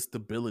where the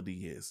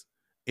stability is.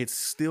 It's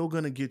still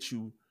going to get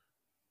you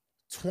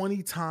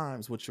 20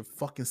 times what your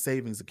fucking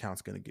savings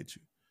account's going to get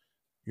you.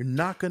 You're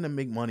not going to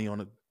make money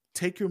on it.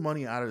 Take your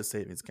money out of the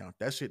savings account.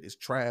 That shit is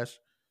trash.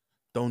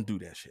 Don't do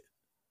that shit.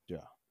 Yeah.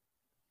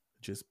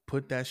 Just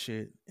put that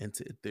shit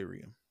into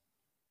Ethereum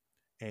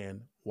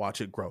and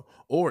watch it grow.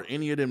 Or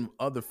any of them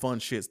other fun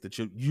shits that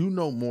you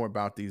know more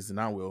about these than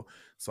I will.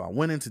 So I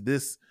went into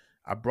this.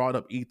 I brought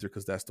up Ether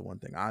because that's the one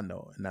thing I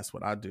know, and that's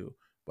what I do.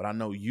 But I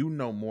know you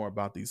know more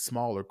about these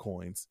smaller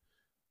coins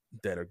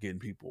that are getting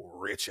people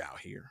rich out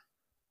here.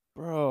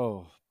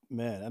 Bro,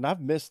 man. And I've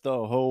missed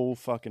the whole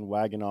fucking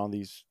wagon on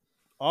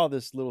all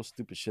this little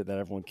stupid shit that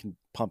everyone can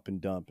pump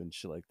and dump and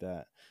shit like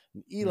that.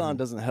 And Elon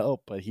doesn't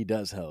help, but he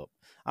does help.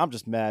 I'm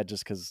just mad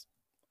just because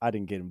I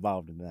didn't get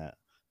involved in that.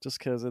 Just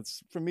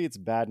because for me, it's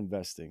bad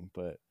investing.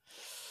 But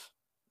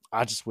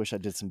I just wish I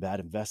did some bad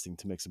investing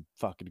to make some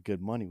fucking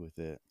good money with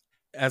it.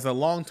 As a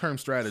long-term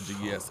strategy,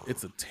 yes,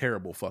 it's a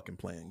terrible fucking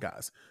plan,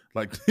 guys.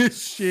 Like,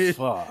 this shit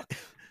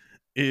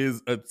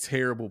is a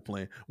terrible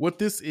plan. What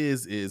this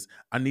is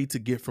I need to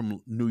get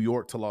from New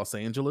York to Los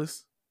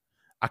Angeles.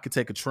 I could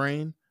take a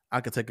train,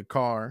 I could take a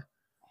car,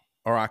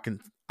 or I could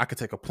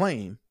take a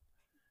plane,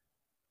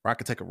 or I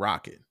could take a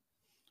rocket.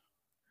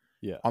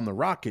 Yeah. On the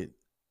rocket,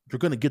 you're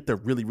going to get there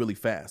really, really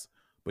fast.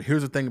 But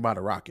here's the thing about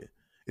a rocket.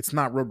 It's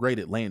not real great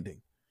at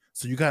landing.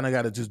 So you kind of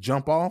got to just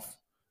jump off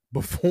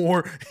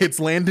before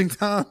it's landing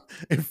time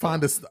and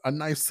find a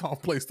nice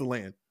soft place to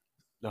land.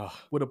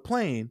 With a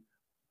plane,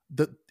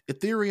 the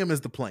Ethereum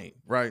is the plane,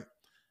 right?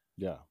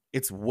 Yeah.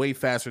 It's way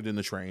faster than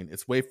the train.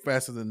 It's way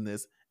faster than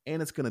this.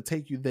 And it's going to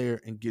take you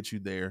there and get you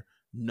there.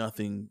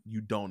 Nothing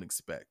you don't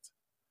expect.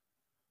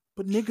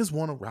 But niggas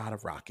want to ride a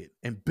rocket.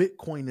 And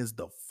Bitcoin is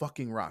the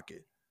fucking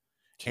rocket.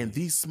 Jeez. And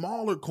these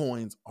smaller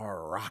coins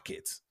are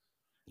rockets.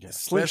 Yeah,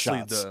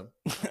 especially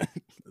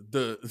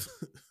the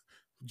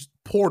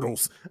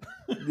portals.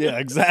 Yeah,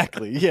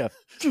 exactly. Yeah.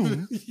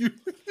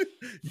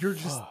 You're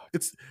just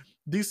it's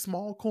these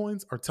small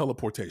coins are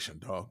teleportation,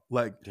 dog.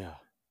 Like, yeah.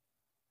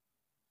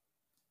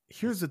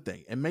 Here's the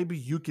thing, and maybe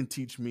you can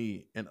teach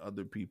me and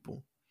other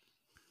people.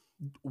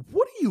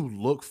 What do you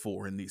look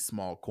for in these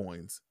small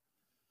coins?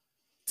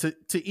 To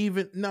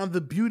even now,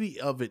 the beauty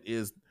of it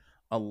is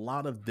a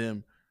lot of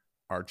them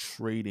are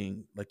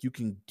trading, like you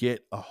can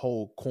get a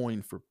whole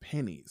coin for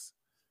pennies.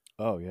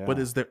 Oh yeah. But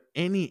is there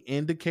any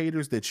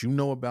indicators that you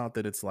know about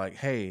that it's like,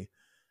 hey,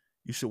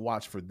 you should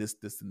watch for this,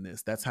 this, and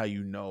this? That's how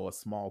you know a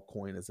small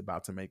coin is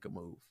about to make a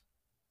move.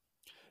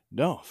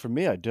 No, for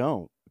me, I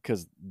don't,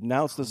 because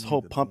now it's this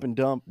whole pump and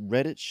dump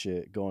Reddit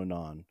shit going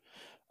on.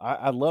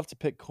 I love to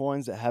pick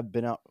coins that have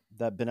been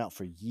out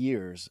for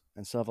years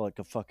and still have like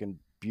a fucking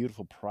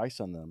beautiful price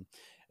on them,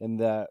 and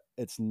that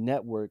its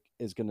network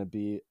is going to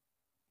be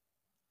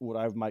what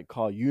I might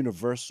call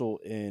universal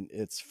in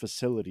its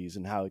facilities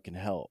and how it can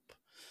help,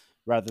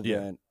 rather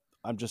than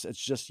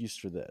it's just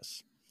used for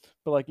this.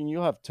 But like, and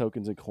you'll have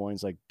tokens and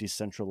coins like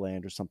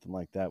Decentraland or something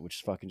like that,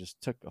 which fucking just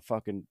took a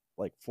fucking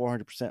like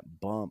 400%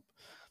 bump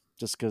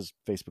just because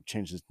Facebook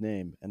changed its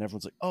name, and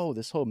everyone's like, oh,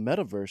 this whole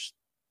metaverse,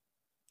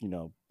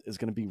 is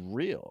going to be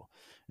real,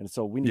 and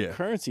so we need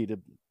currency to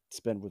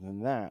spend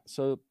within that.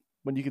 So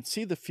when you can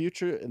see the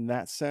future in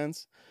that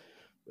sense,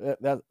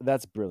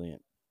 that's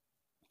brilliant,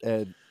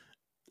 and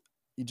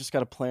you just got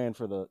to plan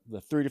for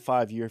the 3 to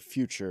 5 year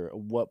future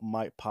of what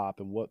might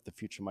pop and what the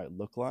future might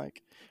look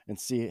like, and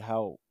see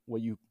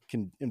what you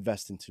can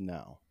invest into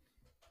now.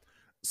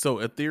 So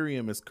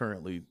Ethereum is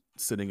currently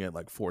sitting at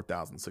like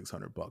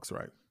 $4,600,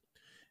 right?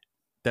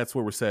 That's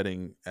where we're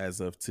setting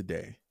as of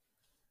today.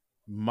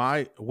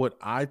 What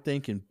I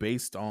think, and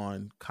based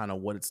on kind of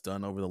what it's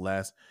done over the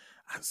last,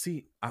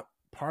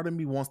 part of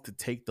me wants to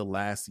take the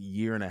last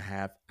year and a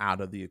half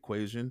out of the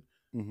equation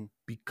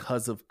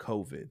because of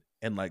COVID,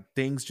 and like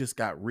things just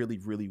got really,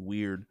 really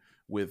weird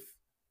with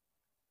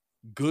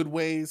good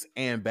ways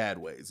and bad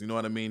ways. You know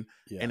what I mean?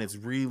 Yeah. And it's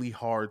really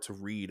hard to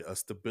read a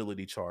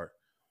stability chart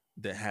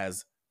that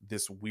has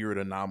this weird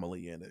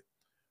anomaly in it.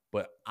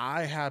 But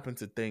I happen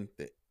to think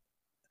that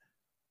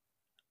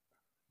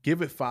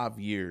give it 5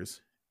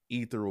 years,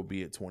 Ether will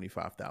be at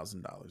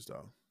 $25,000,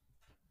 though.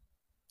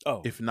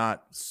 Oh, if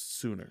not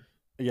sooner.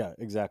 Yeah,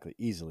 exactly.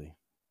 Easily.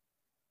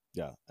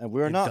 Yeah, and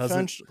we're not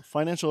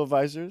financial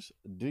advisors.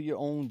 Do your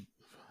own.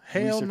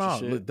 Hell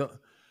no.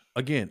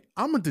 Again,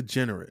 I'm a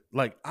degenerate.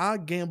 Like, I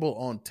gamble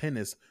on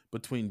tennis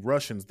between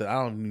Russians that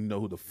I don't even know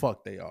who the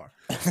fuck they are.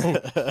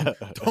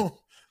 Don't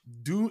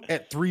do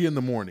at 3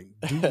 a.m.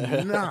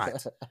 Do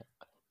not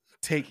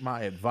take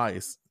my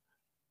advice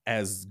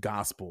as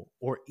gospel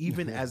or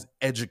even as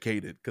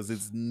educated, because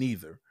it's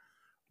neither.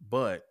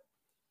 But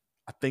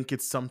I think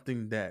it's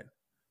something that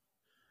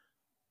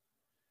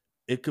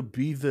it could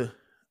be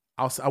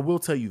I will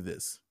tell you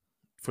this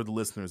for the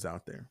listeners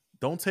out there.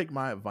 Don't take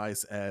my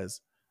advice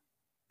as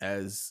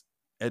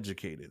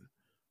educated,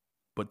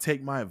 but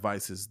take my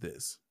advice as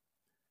this.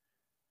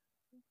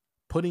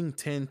 Putting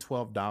 $10,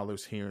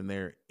 $12 here and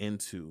there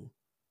into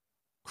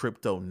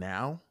crypto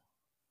now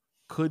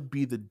could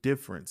be the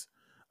difference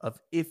of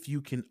if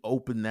you can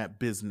open that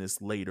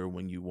business later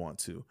when you want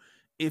to.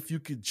 If you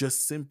could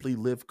just simply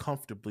live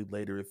comfortably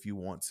later if you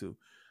want to.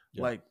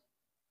 Yeah. Like,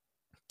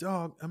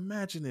 dog,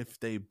 imagine if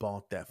they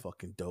bought that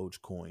fucking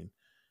Dogecoin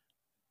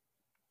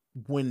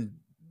when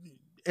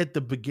at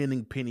the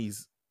beginning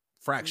pennies,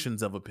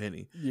 fractions of a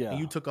penny. Yeah. And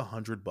you took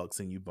 $100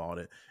 and you bought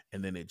it,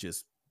 and then it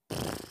just.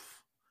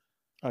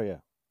 Oh yeah,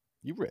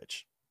 you're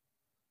rich.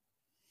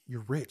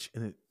 You're rich,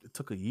 and it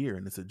took a year,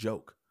 and it's a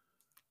joke.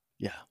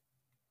 Yeah.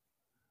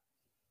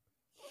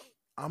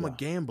 I'm a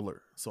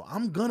gambler, so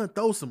I'm gonna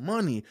throw some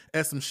money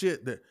at some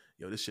shit that,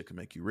 this shit can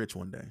make you rich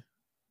one day.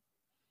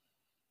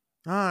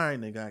 All right,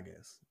 nigga, I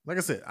guess. Like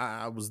I said,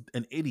 I was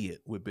an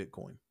idiot with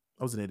Bitcoin.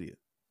 I was an idiot.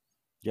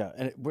 Yeah,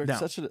 and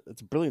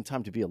it's a brilliant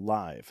time to be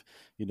alive.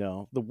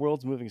 The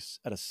world's moving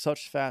at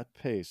such fast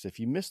pace. If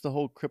you missed the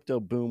whole crypto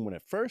boom when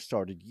it first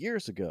started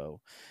years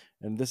ago,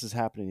 and this is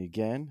happening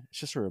again, it's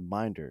just a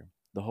reminder.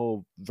 The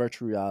whole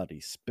virtual reality,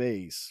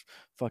 space,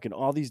 fucking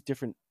all these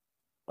different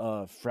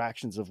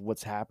fractions of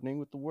what's happening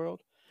with the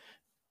world.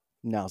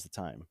 Now's the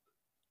time,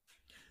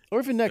 or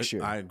even next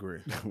year. I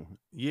agree.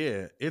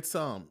 Yeah, it's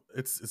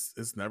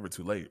never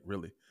too late,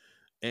 really.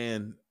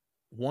 And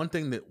one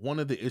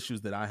of the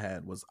issues that I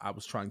had was I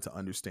was trying to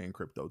understand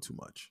crypto too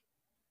much.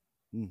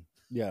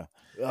 Yeah.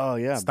 Oh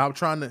yeah.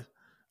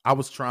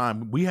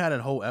 We had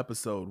a whole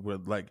episode where,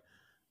 like,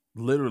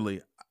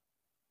 literally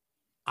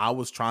I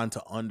was trying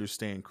to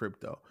understand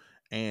crypto.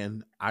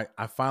 And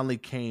I finally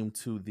came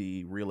to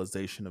the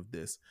realization of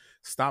this.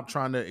 Stop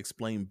trying to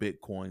explain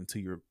Bitcoin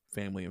to your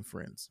family and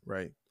friends,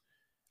 right?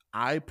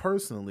 I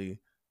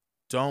personally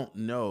don't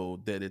know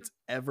that it's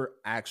ever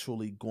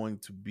actually going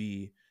to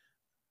be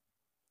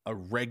a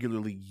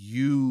regularly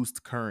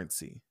used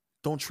currency.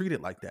 Don't treat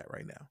it like that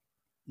right now.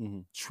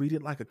 Mm-hmm. Treat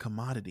it like a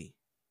commodity.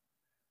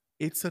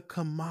 It's a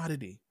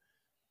commodity.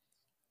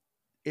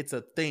 It's a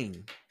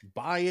thing.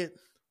 Buy it,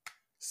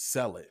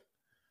 sell it.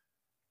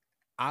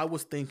 I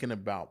was thinking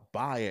about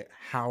buy it.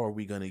 How are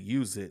we going to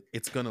use it?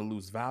 It's going to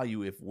lose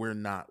value if we're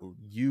not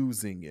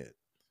using it.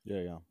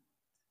 Yeah.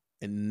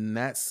 And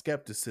that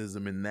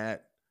skepticism and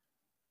that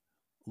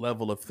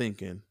level of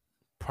thinking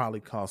probably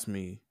cost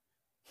me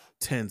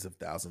tens of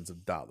thousands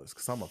of dollars,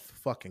 because I'm a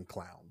fucking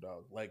clown,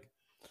 dog. Like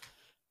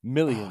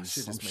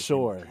millions, I'm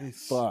sure.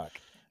 Fuck.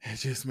 It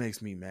just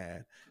makes me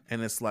mad.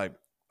 And it's like,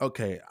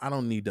 okay, I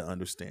don't need to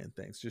understand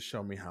things. Just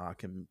show me how I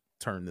can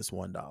turn this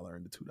 $1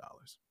 into $2.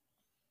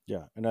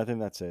 Yeah, and I think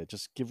that's it.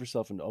 Just give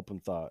yourself an open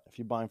thought. If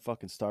you're buying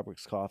fucking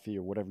Starbucks coffee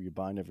or whatever you're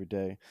buying every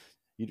day,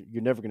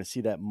 you're never going to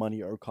see that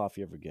money or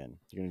coffee ever again.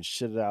 You're going to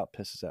shit it out,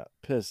 piss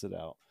it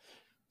out.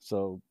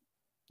 So,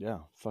 yeah,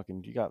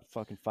 fucking, you got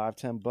fucking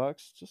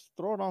 $5-10. Just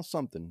throw it on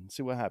something and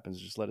see what happens.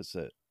 Just let it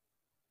sit.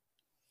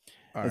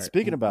 All and right.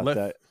 speaking about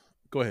that,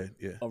 go ahead.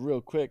 Yeah.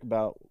 Real quick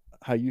about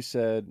how you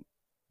said,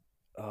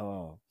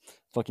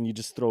 fucking, you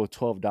just throw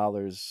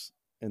 $12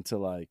 into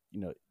like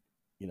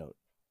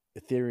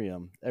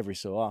Ethereum every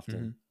so often.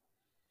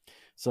 Mm-hmm.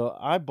 So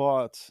I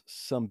bought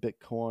some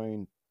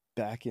Bitcoin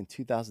back in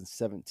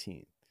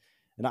 2017.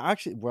 And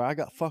where I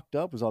got fucked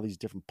up was all these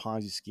different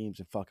Ponzi schemes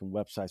and fucking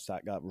websites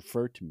that got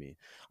referred to me.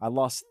 I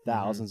lost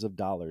thousands of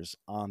dollars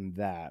on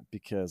that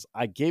because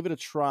I gave it a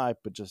try,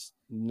 but just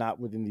not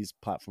within these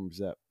platforms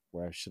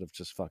where I should have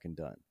just fucking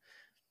done.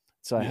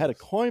 So I had a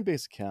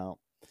Coinbase account,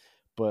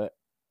 but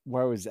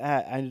where I was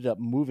at, I ended up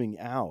moving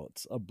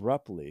out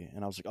abruptly.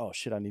 And I was like, oh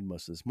shit, I need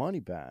most of this money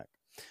back.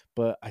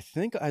 But I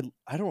think I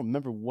don't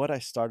remember what I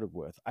started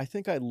with. I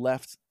think I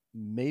left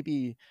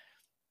maybe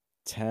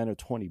 10 or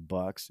 20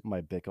 bucks in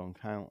my Bitcoin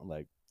account in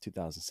like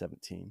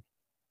 2017.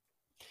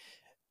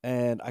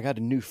 And I got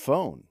a new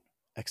phone.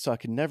 So I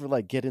could never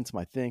like get into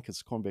my thing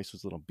because Coinbase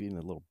was being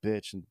a little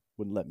bitch and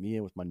wouldn't let me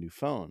in with my new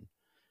phone.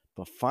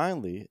 But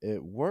finally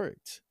it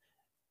worked.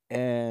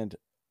 And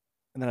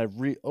then I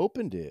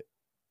reopened it.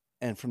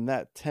 And from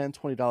that $10,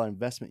 $20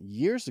 investment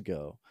years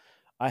ago,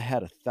 I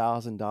had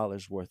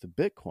 $1,000 worth of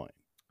Bitcoin.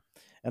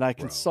 And I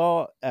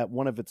saw at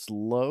one of its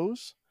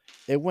lows,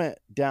 it went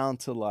down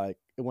to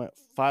it went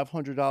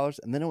 $500,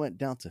 and then it went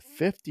down to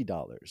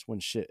 $50 when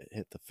shit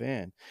hit the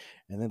fan.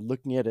 And then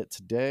looking at it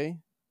today,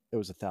 it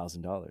was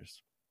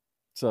 $1,000.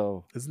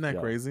 So isn't that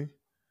crazy?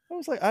 I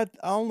was like, I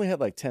only had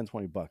like 10,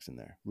 20 bucks in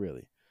there,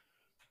 really.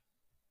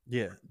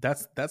 Yeah,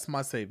 that's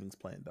my savings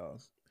plan,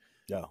 dog.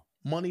 Yeah.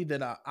 Money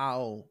that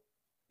I'll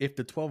if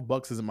the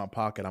 $12 is in my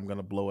pocket, I'm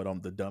gonna blow it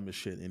on the dumbest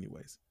shit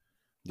anyways.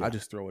 Yeah. I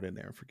just throw it in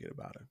there and forget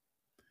about it.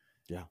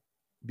 Yeah.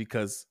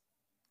 Because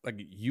like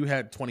you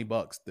had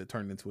 $20 that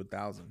turned into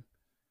 $1,000.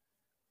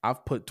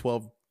 I've put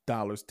 $12,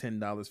 $10,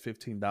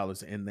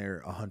 $15 in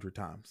there 100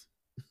 times.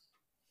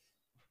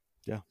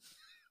 Yeah.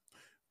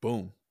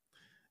 Boom.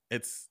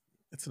 It's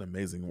an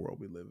amazing world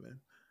we live in.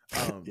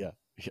 Yeah.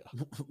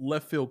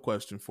 Left field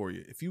question for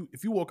you. If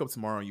you woke up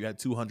tomorrow and you had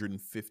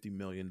 $250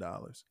 million,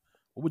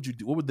 what would you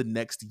do? What would the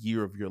next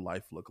year of your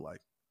life look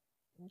like?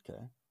 Okay.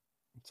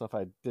 So if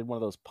I did one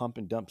of those pump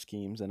and dump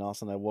schemes and all of a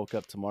sudden I woke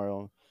up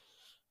tomorrow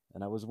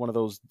and I was one of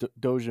those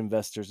Doge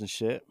investors and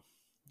shit,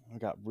 I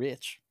got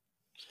rich.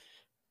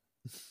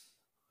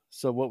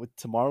 So what would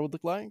tomorrow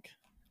look like?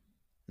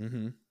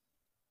 Mm-hmm.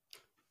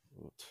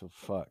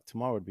 Fuck.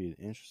 Tomorrow would be an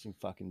interesting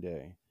fucking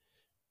day.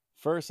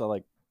 First, I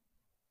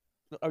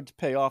would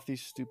pay off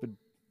these stupid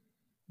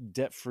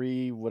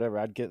debt-free, whatever.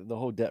 I'd get the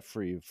whole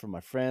debt-free for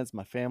my friends,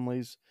 my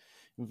families,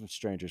 even from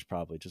strangers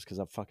probably, just because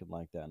I fucking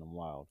like that and I'm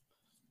wild.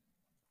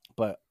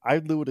 But I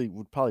literally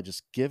would probably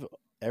just give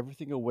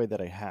everything away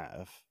that I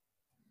have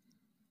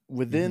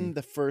within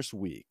the first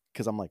week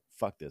because I'm like,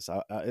 fuck this.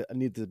 I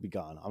need to be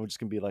gone. I'm just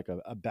going to be like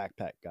a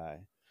backpack guy.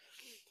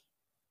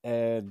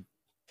 And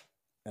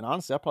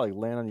honestly, I'll probably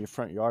land on your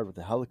front yard with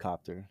a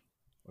helicopter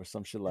or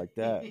some shit like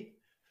that.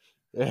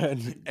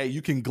 And hey,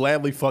 you can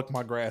gladly fuck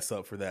my grass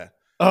up for that.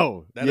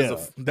 Oh, that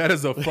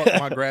is a fuck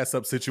my grass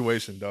up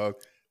situation, dog.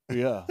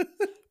 Yeah.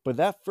 But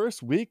that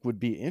first week would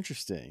be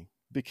interesting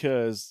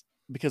because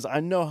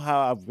I know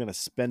how I'm going to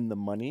spend the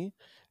money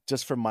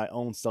just for my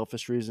own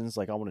selfish reasons.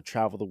 Like I want to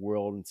travel the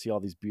world and see all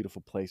these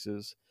beautiful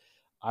places.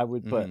 I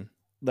would, but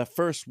the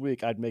first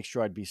week I'd make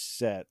sure I'd be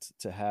set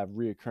to have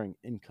reoccurring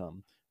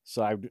income.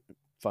 So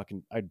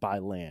I'd buy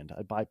land,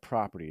 I'd buy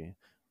property,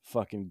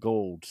 fucking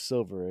gold,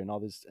 silver, and all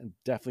this, and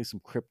definitely some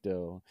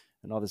crypto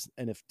and all this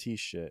NFT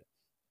shit.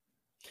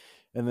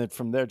 And then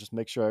from there, just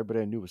make sure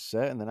everybody I knew was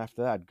set. And then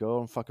after that, I'd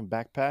go and fucking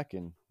backpack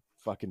and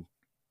fucking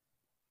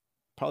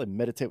probably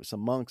meditate with some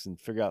monks and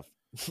figure out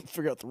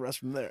the rest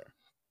from there.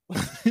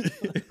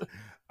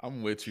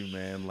 I'm with you,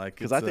 man. Like,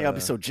 because I think I'd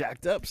be so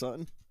jacked up,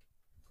 son.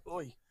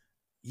 Oy.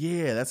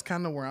 Yeah, that's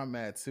kind of where I'm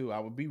at too. I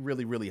would be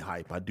really, really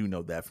hype. I do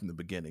know that from the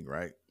beginning,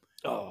 right?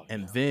 Oh,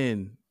 and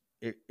then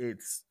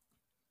it's.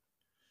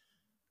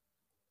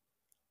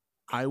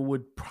 I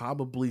would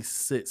probably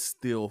sit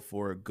still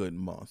for a good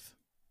month.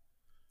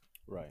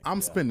 Right.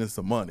 I'm spending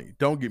some money.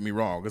 Don't get me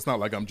wrong. It's not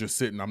like I'm just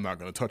sitting. I'm not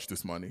going to touch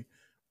this money.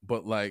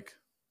 But like,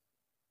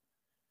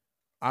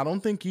 I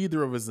don't think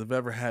either of us have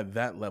ever had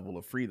that level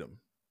of freedom.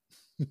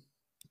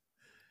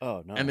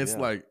 Oh, no. And it's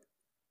like,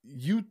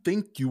 you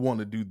think you want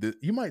to do this.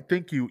 You might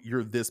think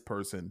you're this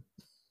person,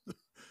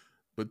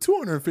 but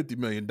 $250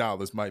 million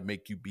might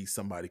make you be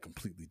somebody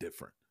completely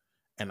different.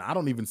 And I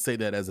don't even say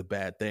that as a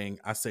bad thing.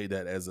 I say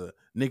that as a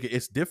nigga,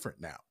 it's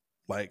different now.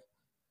 Like,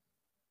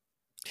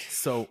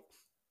 so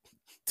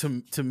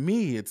to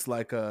me, it's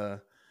like I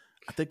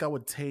think I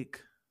would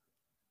take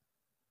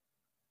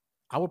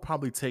I would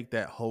probably take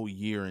that whole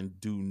year and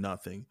do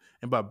nothing.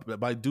 And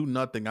by do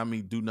nothing, I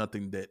mean do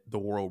nothing that the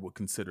world would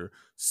consider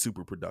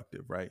super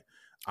productive, right?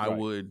 I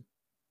would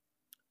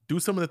do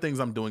some of the things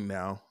I'm doing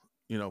now,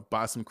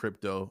 buy some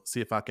crypto, see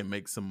if I can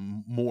make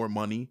some more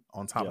money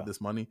on top of this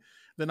money.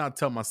 Then I'd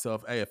tell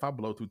myself, hey, if I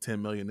blow through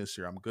 10 million this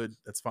year, I'm good.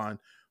 That's fine.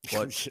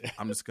 But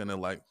I'm just going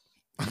to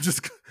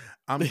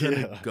I'm going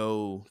to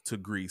go to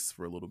Greece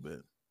for a little bit.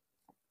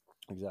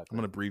 Exactly. I'm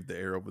going to breathe the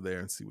air over there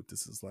and see what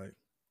this is like.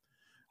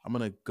 I'm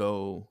going to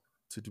go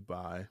to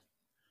Dubai.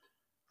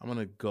 I'm going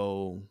to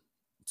go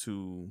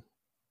to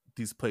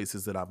these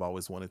places that I've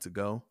always wanted to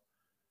go.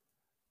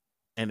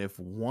 And if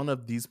one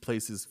of these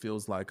places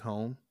feels like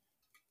home,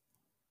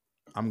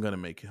 I'm going to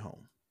make it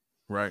home.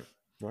 Right?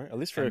 Right. At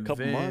least for a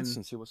couple months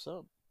and see what's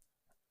up.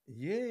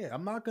 Yeah.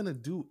 I'm not going to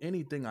do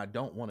anything I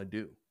don't want to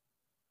do.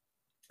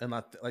 And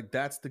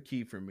that's the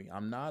key for me.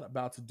 I'm not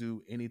about to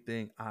do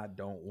anything I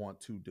don't want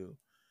to do.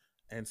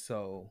 And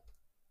so,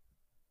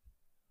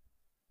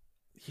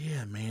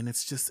 yeah, man,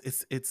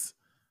 it's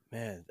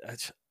man,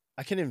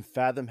 I can't even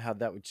fathom how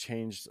that would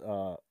change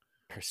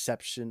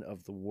perception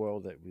of the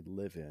world that we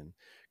live in,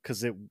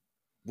 because it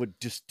would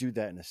just do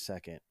that in a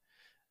second.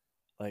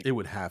 Like it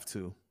would have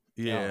to.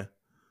 Yeah.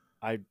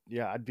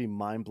 I'd be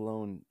mind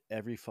blown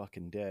every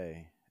fucking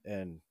day.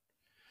 And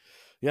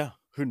yeah,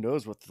 who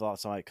knows what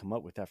thoughts I might come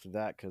up with after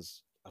that,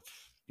 because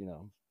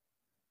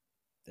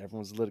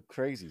everyone's a little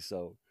crazy,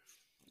 so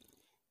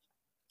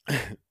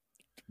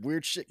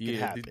weird shit can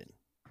happen.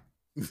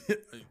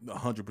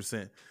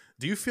 100%.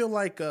 Do you feel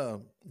like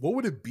what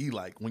would it be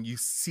like when you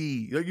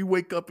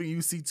wake up and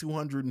you see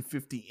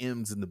 250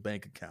 M's in the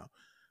bank account?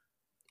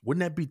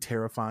 Wouldn't that be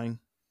terrifying?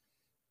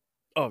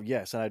 Oh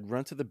yes, and I'd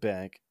run to the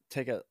bank,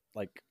 I'd be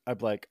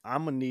like,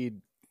 I'm gonna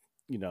need,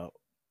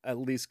 at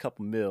least a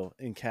couple mil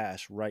in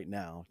cash right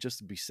now just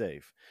to be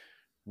safe.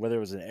 Whether it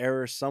was an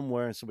error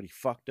somewhere and somebody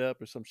fucked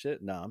up or some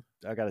shit,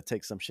 I gotta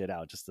take some shit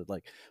out just to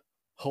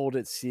hold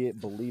it, see it,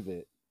 believe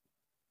it.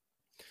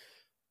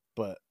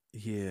 But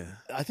yeah,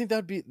 I think that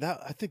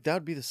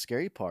would be the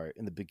scary part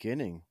in the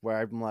beginning, where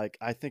I'm like,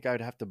 I think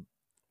I'd have to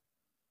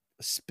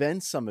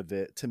spend some of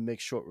it to make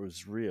sure it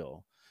was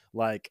real.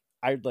 Like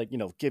I'd go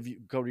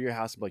to your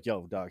house and be like,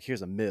 yo, dog,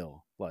 here's a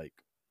mil,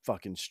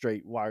 fucking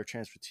straight wire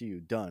transfer to you,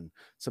 done.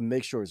 So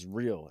make sure it's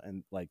real,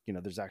 and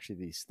there's actually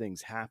these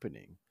things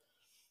happening.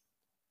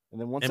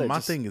 And then my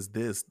thing is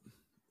this.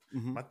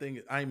 Mm-hmm. My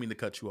thing, I didn't mean to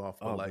cut you off,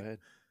 but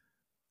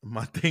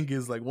my thing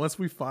is once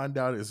we find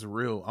out it's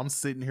real, I'm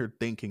sitting here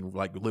thinking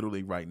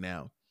literally right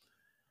now,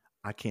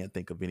 I can't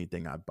think of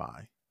anything I'd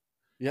buy.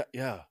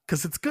 Yeah.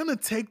 Because it's gonna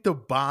take the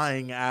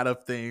buying out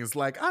of things.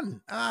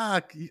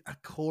 Of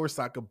course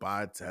I could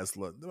buy a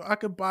Tesla. I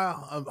could buy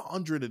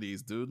 100 of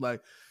these, dude.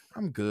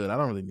 I'm good. I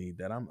don't really need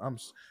that. I'm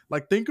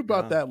think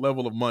about that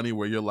level of money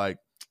where you're like,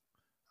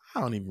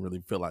 I don't even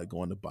really feel like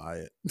going to buy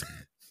it.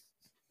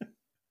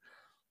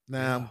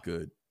 I'm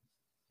good.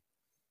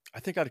 I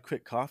think I'd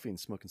quit coffee and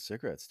smoking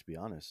cigarettes, to be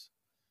honest.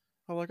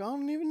 I'm like, I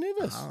don't even need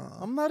this.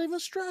 I'm not even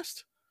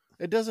stressed.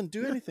 It doesn't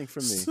do anything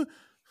for me.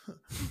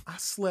 I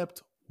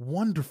slept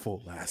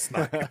wonderful last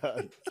night.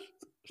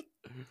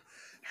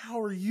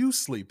 How are you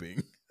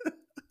sleeping?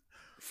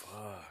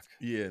 Fuck.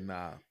 Yeah,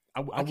 nah.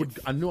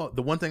 I knew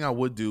the one thing I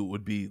would do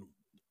would be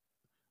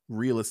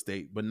real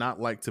estate, but not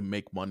to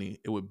make money.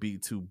 It would be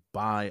to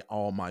buy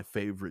all my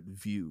favorite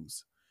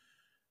views.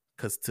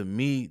 Because to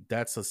me,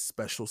 that's a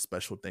special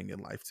thing in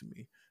life to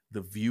me.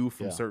 The view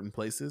from certain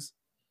places,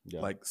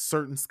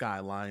 certain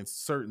skylines,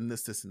 certain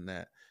this and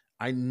that.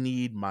 I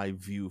need my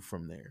view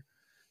from there.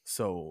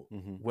 So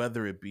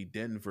whether it be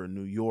Denver,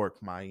 New York,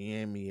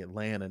 Miami,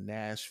 Atlanta,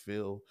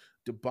 Nashville,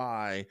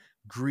 Dubai,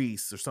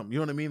 Greece, or something, you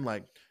know what I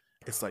mean?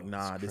 It's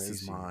nah, this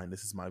is mine.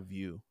 This is my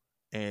view.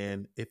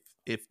 And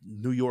if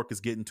New York is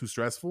getting too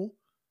stressful,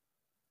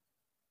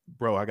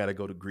 bro, I got to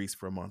go to Greece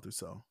for a month or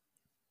so.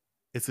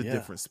 It's a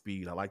different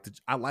speed. I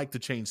like to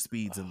change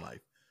speeds in life.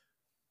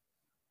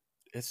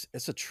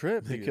 It's a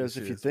trip, because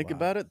if you think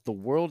about it, the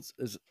world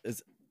is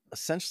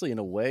essentially in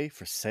a way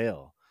for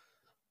sale.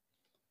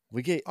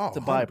 We get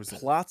to buy 100%.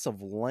 Plots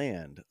of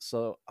land.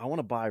 So I want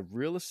to buy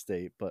real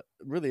estate, but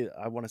really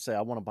I want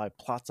to buy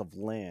plots of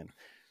land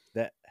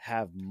that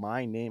have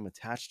my name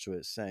attached to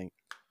it, saying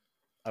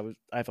I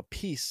have a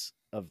piece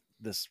of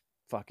this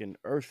fucking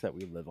earth that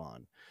we live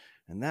on.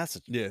 And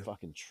that's a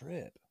fucking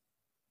trip.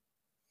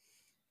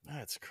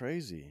 That's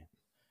crazy.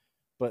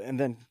 But and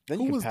then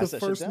who was the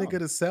first nigga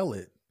to sell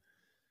it?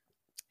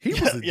 He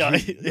was a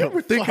G. You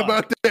ever think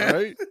about that?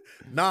 Right?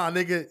 Nah,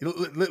 nigga.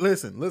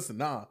 Listen.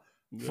 Nah.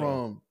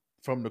 Yeah.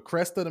 From the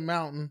crest of the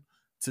mountain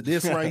to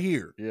this right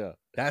here. Yeah.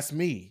 That's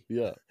me.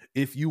 Yeah.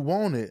 If you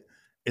want it,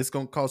 it's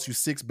gonna cost you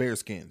 6 bear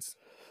skins.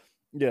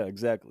 Yeah,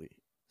 exactly.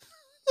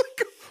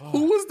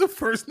 Who was the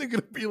first nigga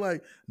to be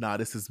like, nah,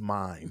 this is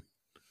mine,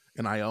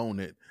 and I own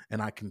it,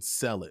 and I can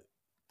sell it?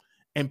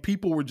 And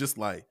people were just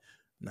like,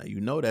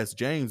 now that's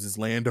James's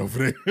land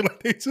over there.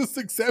 They just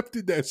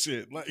accepted that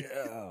shit.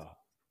 Yeah.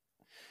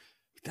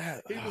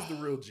 He was the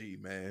real G,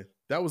 man.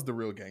 That was the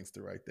real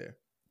gangster right there.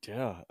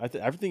 Yeah,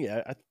 everything.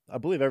 I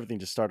believe everything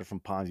just started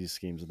from Ponzi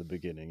schemes in the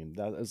beginning, and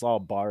that it's all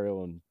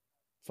borrow and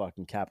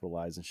fucking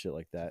capitalize and shit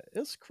like that.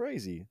 It's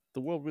crazy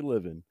the world we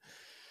live in.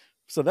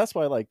 So that's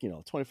why, like,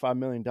 $25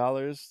 million.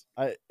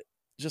 I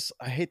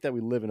hate that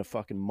we live in a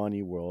fucking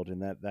money world,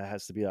 and that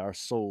has to be our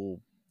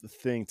sole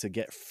thing to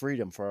get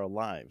freedom for our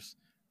lives.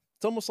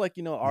 It's almost like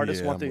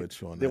artists want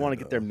to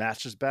get their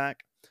masters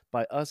back.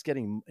 By us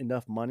getting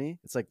enough money,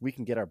 it's like we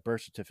can get our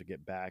birth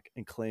certificate back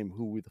and claim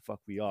who the fuck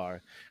we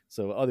are,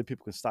 so other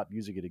people can stop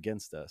using it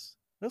against us.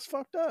 That's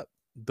fucked up.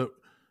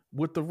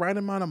 With the right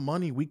amount of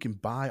money, we can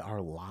buy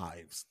our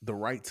lives, the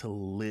right to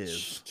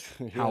live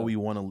how we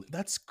want to live.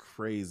 That's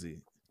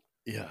crazy.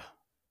 Yeah.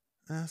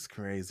 That's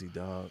crazy,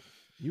 dog.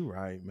 You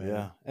right, man.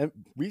 Yeah. And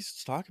we used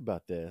to talk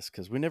about this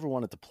because we never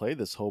wanted to play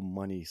this whole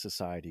money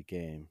society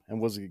game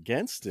and was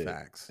against it.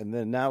 Facts. And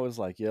then now it's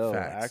like,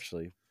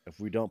 actually, if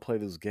we don't play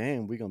this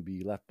game, we're going to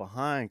be left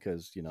behind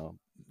because,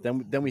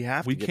 then we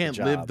have to get can't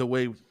the job. live the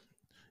way.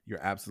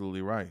 You're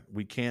absolutely right.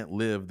 We can't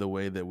live the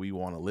way that we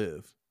want to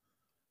live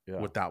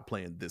without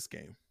playing this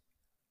game.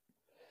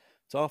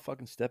 It's all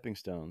fucking stepping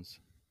stones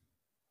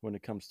when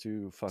it comes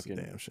to fucking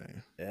damn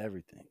shame.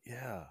 Everything.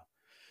 Yeah.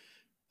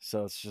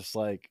 So it's just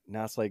like,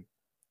 now it's like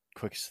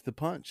quickest to the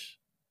punch.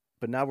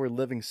 But now we're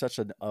living such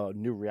a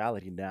new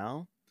reality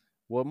now.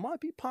 Well, it might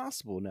be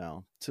possible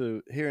now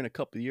to, here in a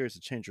couple of years, to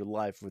change your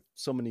life with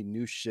so many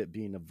new shit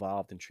being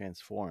evolved and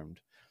transformed.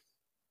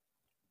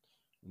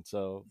 And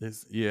so,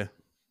 you're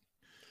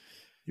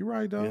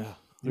right, though. Yeah.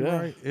 You're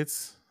right.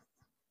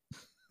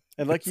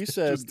 And like you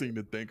said, interesting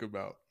to think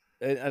about.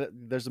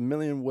 There's a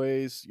million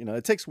ways.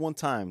 It takes one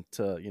time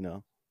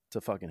to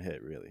fucking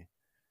hit, really.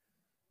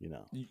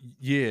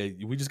 Yeah,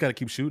 we just got to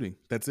keep shooting.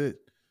 That's it.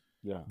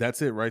 Yeah,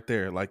 that's it right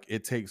there. Like,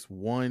 it takes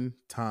one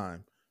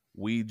time.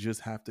 We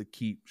just have to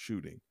keep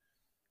shooting.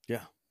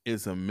 Yeah.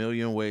 It's a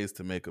million ways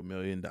to make $1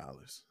 million.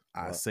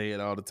 I say it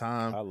all the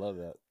time. I love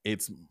that.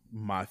 It's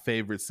my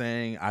favorite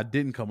saying. I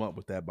didn't come up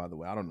with that, by the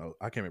way. I don't know.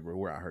 I can't remember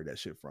where I heard that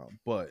shit from,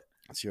 but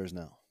it's yours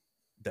now.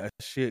 That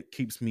shit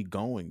keeps me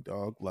going,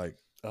 dog. Like,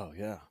 oh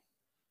yeah.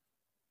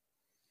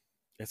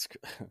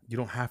 You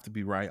don't have to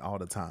be right all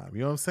the time. You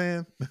know what I'm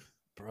saying?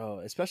 Bro,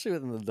 especially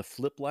with the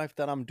flip life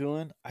that I'm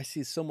doing, I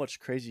see so much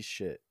crazy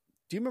shit.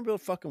 Do you remember the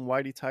fucking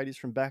whitey tighties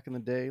from back in the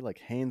day, like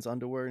Hanes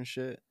underwear and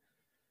shit?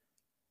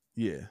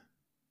 Yeah.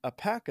 A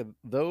pack of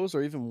those,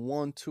 or even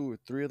 1, 2, or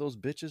 3 of those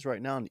bitches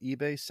right now on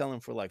eBay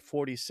selling for like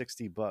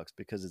 $40-$60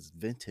 because it's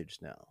vintage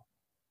now.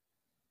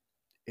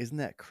 Isn't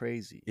that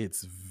crazy?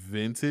 It's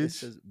vintage? It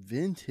says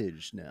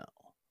vintage now.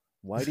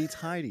 Whitey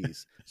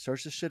tighties.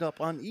 Search the shit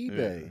up on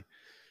eBay. Yeah.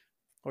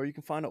 Or you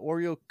can find an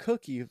Oreo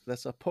cookie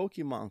that's a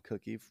Pokemon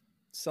cookie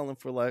selling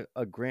for like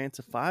 $1,000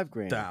 to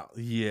 $5,000.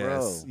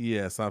 Yes, bro.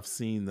 Yes, I've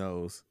seen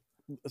those.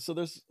 So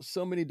there's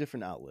so many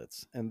different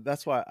outlets, and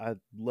that's why I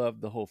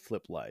love the whole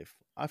flip life.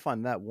 I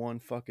find that one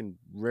fucking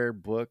rare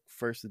book,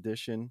 first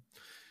edition,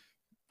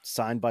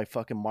 signed by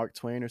fucking Mark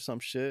Twain or some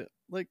shit.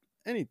 Like,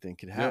 anything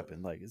could happen.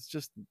 Yep. Like, it's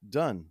just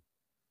done.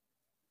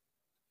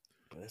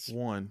 But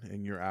one,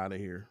 and you're out of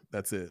here.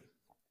 That's it.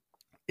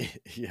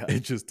 Yeah,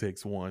 it just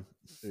takes one.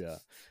 Yeah.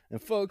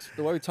 And folks,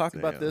 the way we talk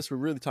about this, we're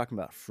really talking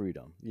about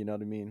freedom. You know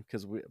what I mean?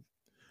 Because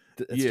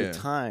it's your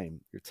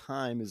time. Your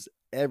time is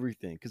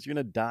everything, because you're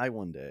gonna die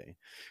one day.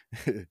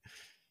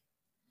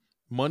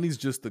 Money's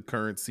just the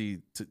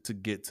currency to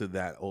get to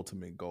that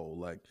ultimate goal.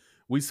 Like,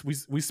 we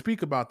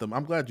speak about them.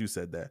 I'm glad you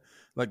said that.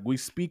 Like, we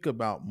speak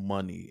about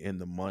money and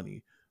the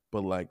money,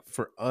 but like,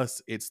 for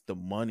us, it's the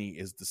money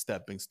is the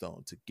stepping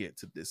stone to get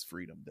to this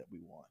freedom that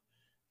we want.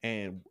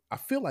 And I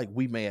feel like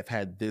we may have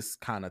had this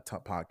kind of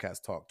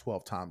podcast talk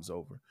 12 times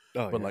over.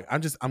 But like,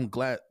 I'm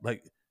glad,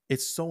 like,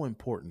 it's so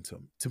important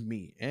to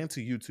me and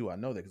to you too. I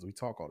know that because we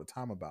talk all the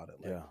time about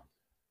it. Like,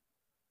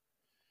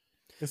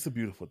 it's a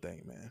beautiful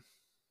thing, man.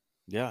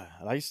 Yeah.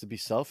 And I used to be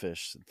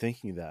selfish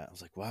thinking that. I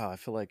was like, wow, I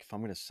feel like if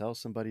I'm going to sell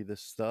somebody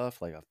this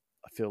stuff, like,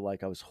 I feel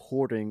like I was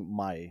hoarding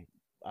my,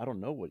 I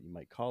don't know what you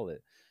might call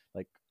it,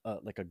 like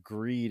a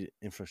greed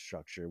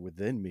infrastructure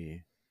within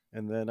me.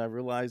 And then I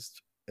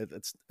realized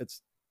it's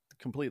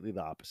completely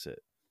the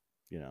opposite,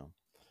 you know?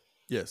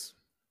 Yes.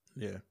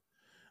 Yeah.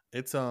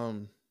 It's,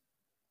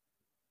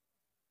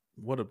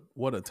 what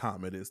a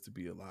time it is to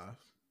be alive.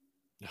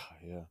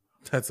 Yeah.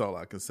 That's all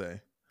I can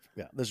say.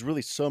 Yeah. There's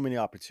really so many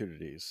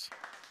opportunities.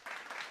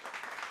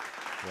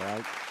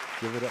 Right?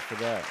 Give it up for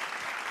that.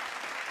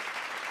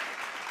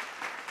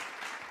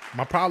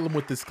 My problem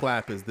with this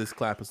clap is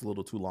a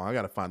little too long. I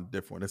got to find a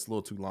different one. It's a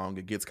little too long.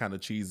 It gets kind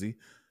of cheesy.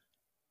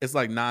 It's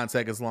like 9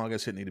 seconds long.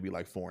 It should need to be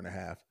like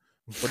 4.5.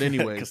 But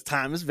anyway, because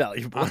time is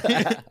valuable.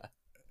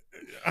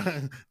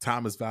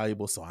 Time is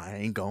valuable, so I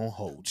ain't gonna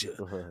hold you.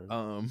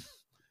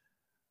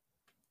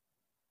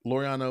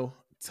 Laureano,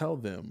 tell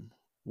them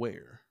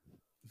where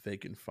they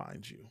can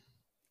find you.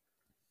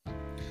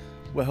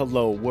 Well,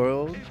 hello,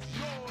 world.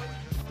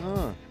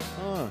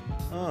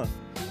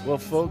 Well,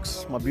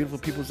 folks, my beautiful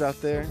peoples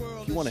out there,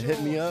 if you want to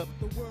hit me up,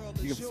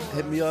 you can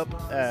hit me up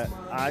at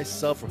I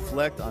Self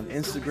Reflect on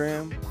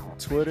Instagram,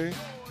 Twitter.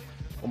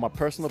 On my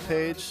personal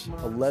page,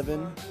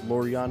 11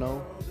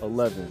 Loriano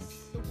 11.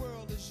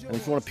 And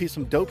if you want to piece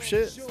some dope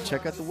shit,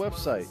 check out the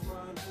website,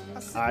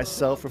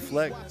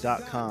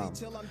 iselfreflect.com.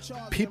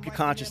 Peep your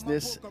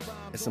consciousness.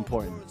 It's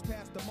important.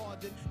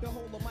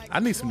 I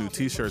need some new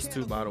t-shirts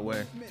too, by the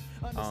way.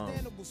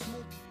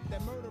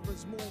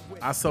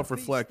 I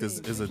Self-Reflect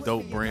is a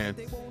dope brand.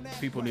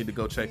 People need to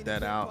go check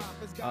that out.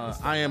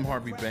 I am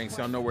Harvey Banks.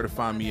 Y'all know where to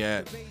find me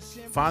at.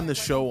 Find the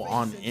show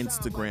on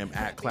Instagram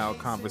at Cloud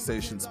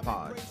Conversations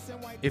Pod.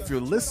 If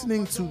you're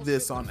listening to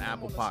this on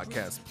Apple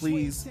Podcasts,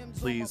 please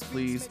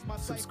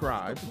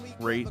subscribe,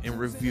 rate, and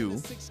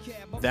review.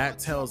 That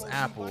tells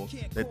Apple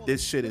that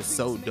this shit is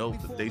so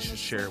dope that they should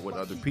share it with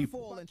other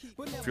people.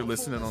 If you're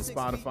listening on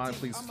Spotify,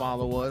 please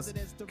follow us.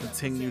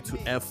 Continue to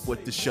F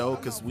with the show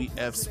because we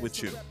F's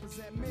with you.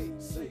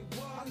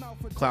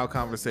 Cloud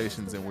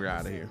Conversations, and we're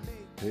out of here.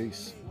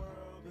 Peace.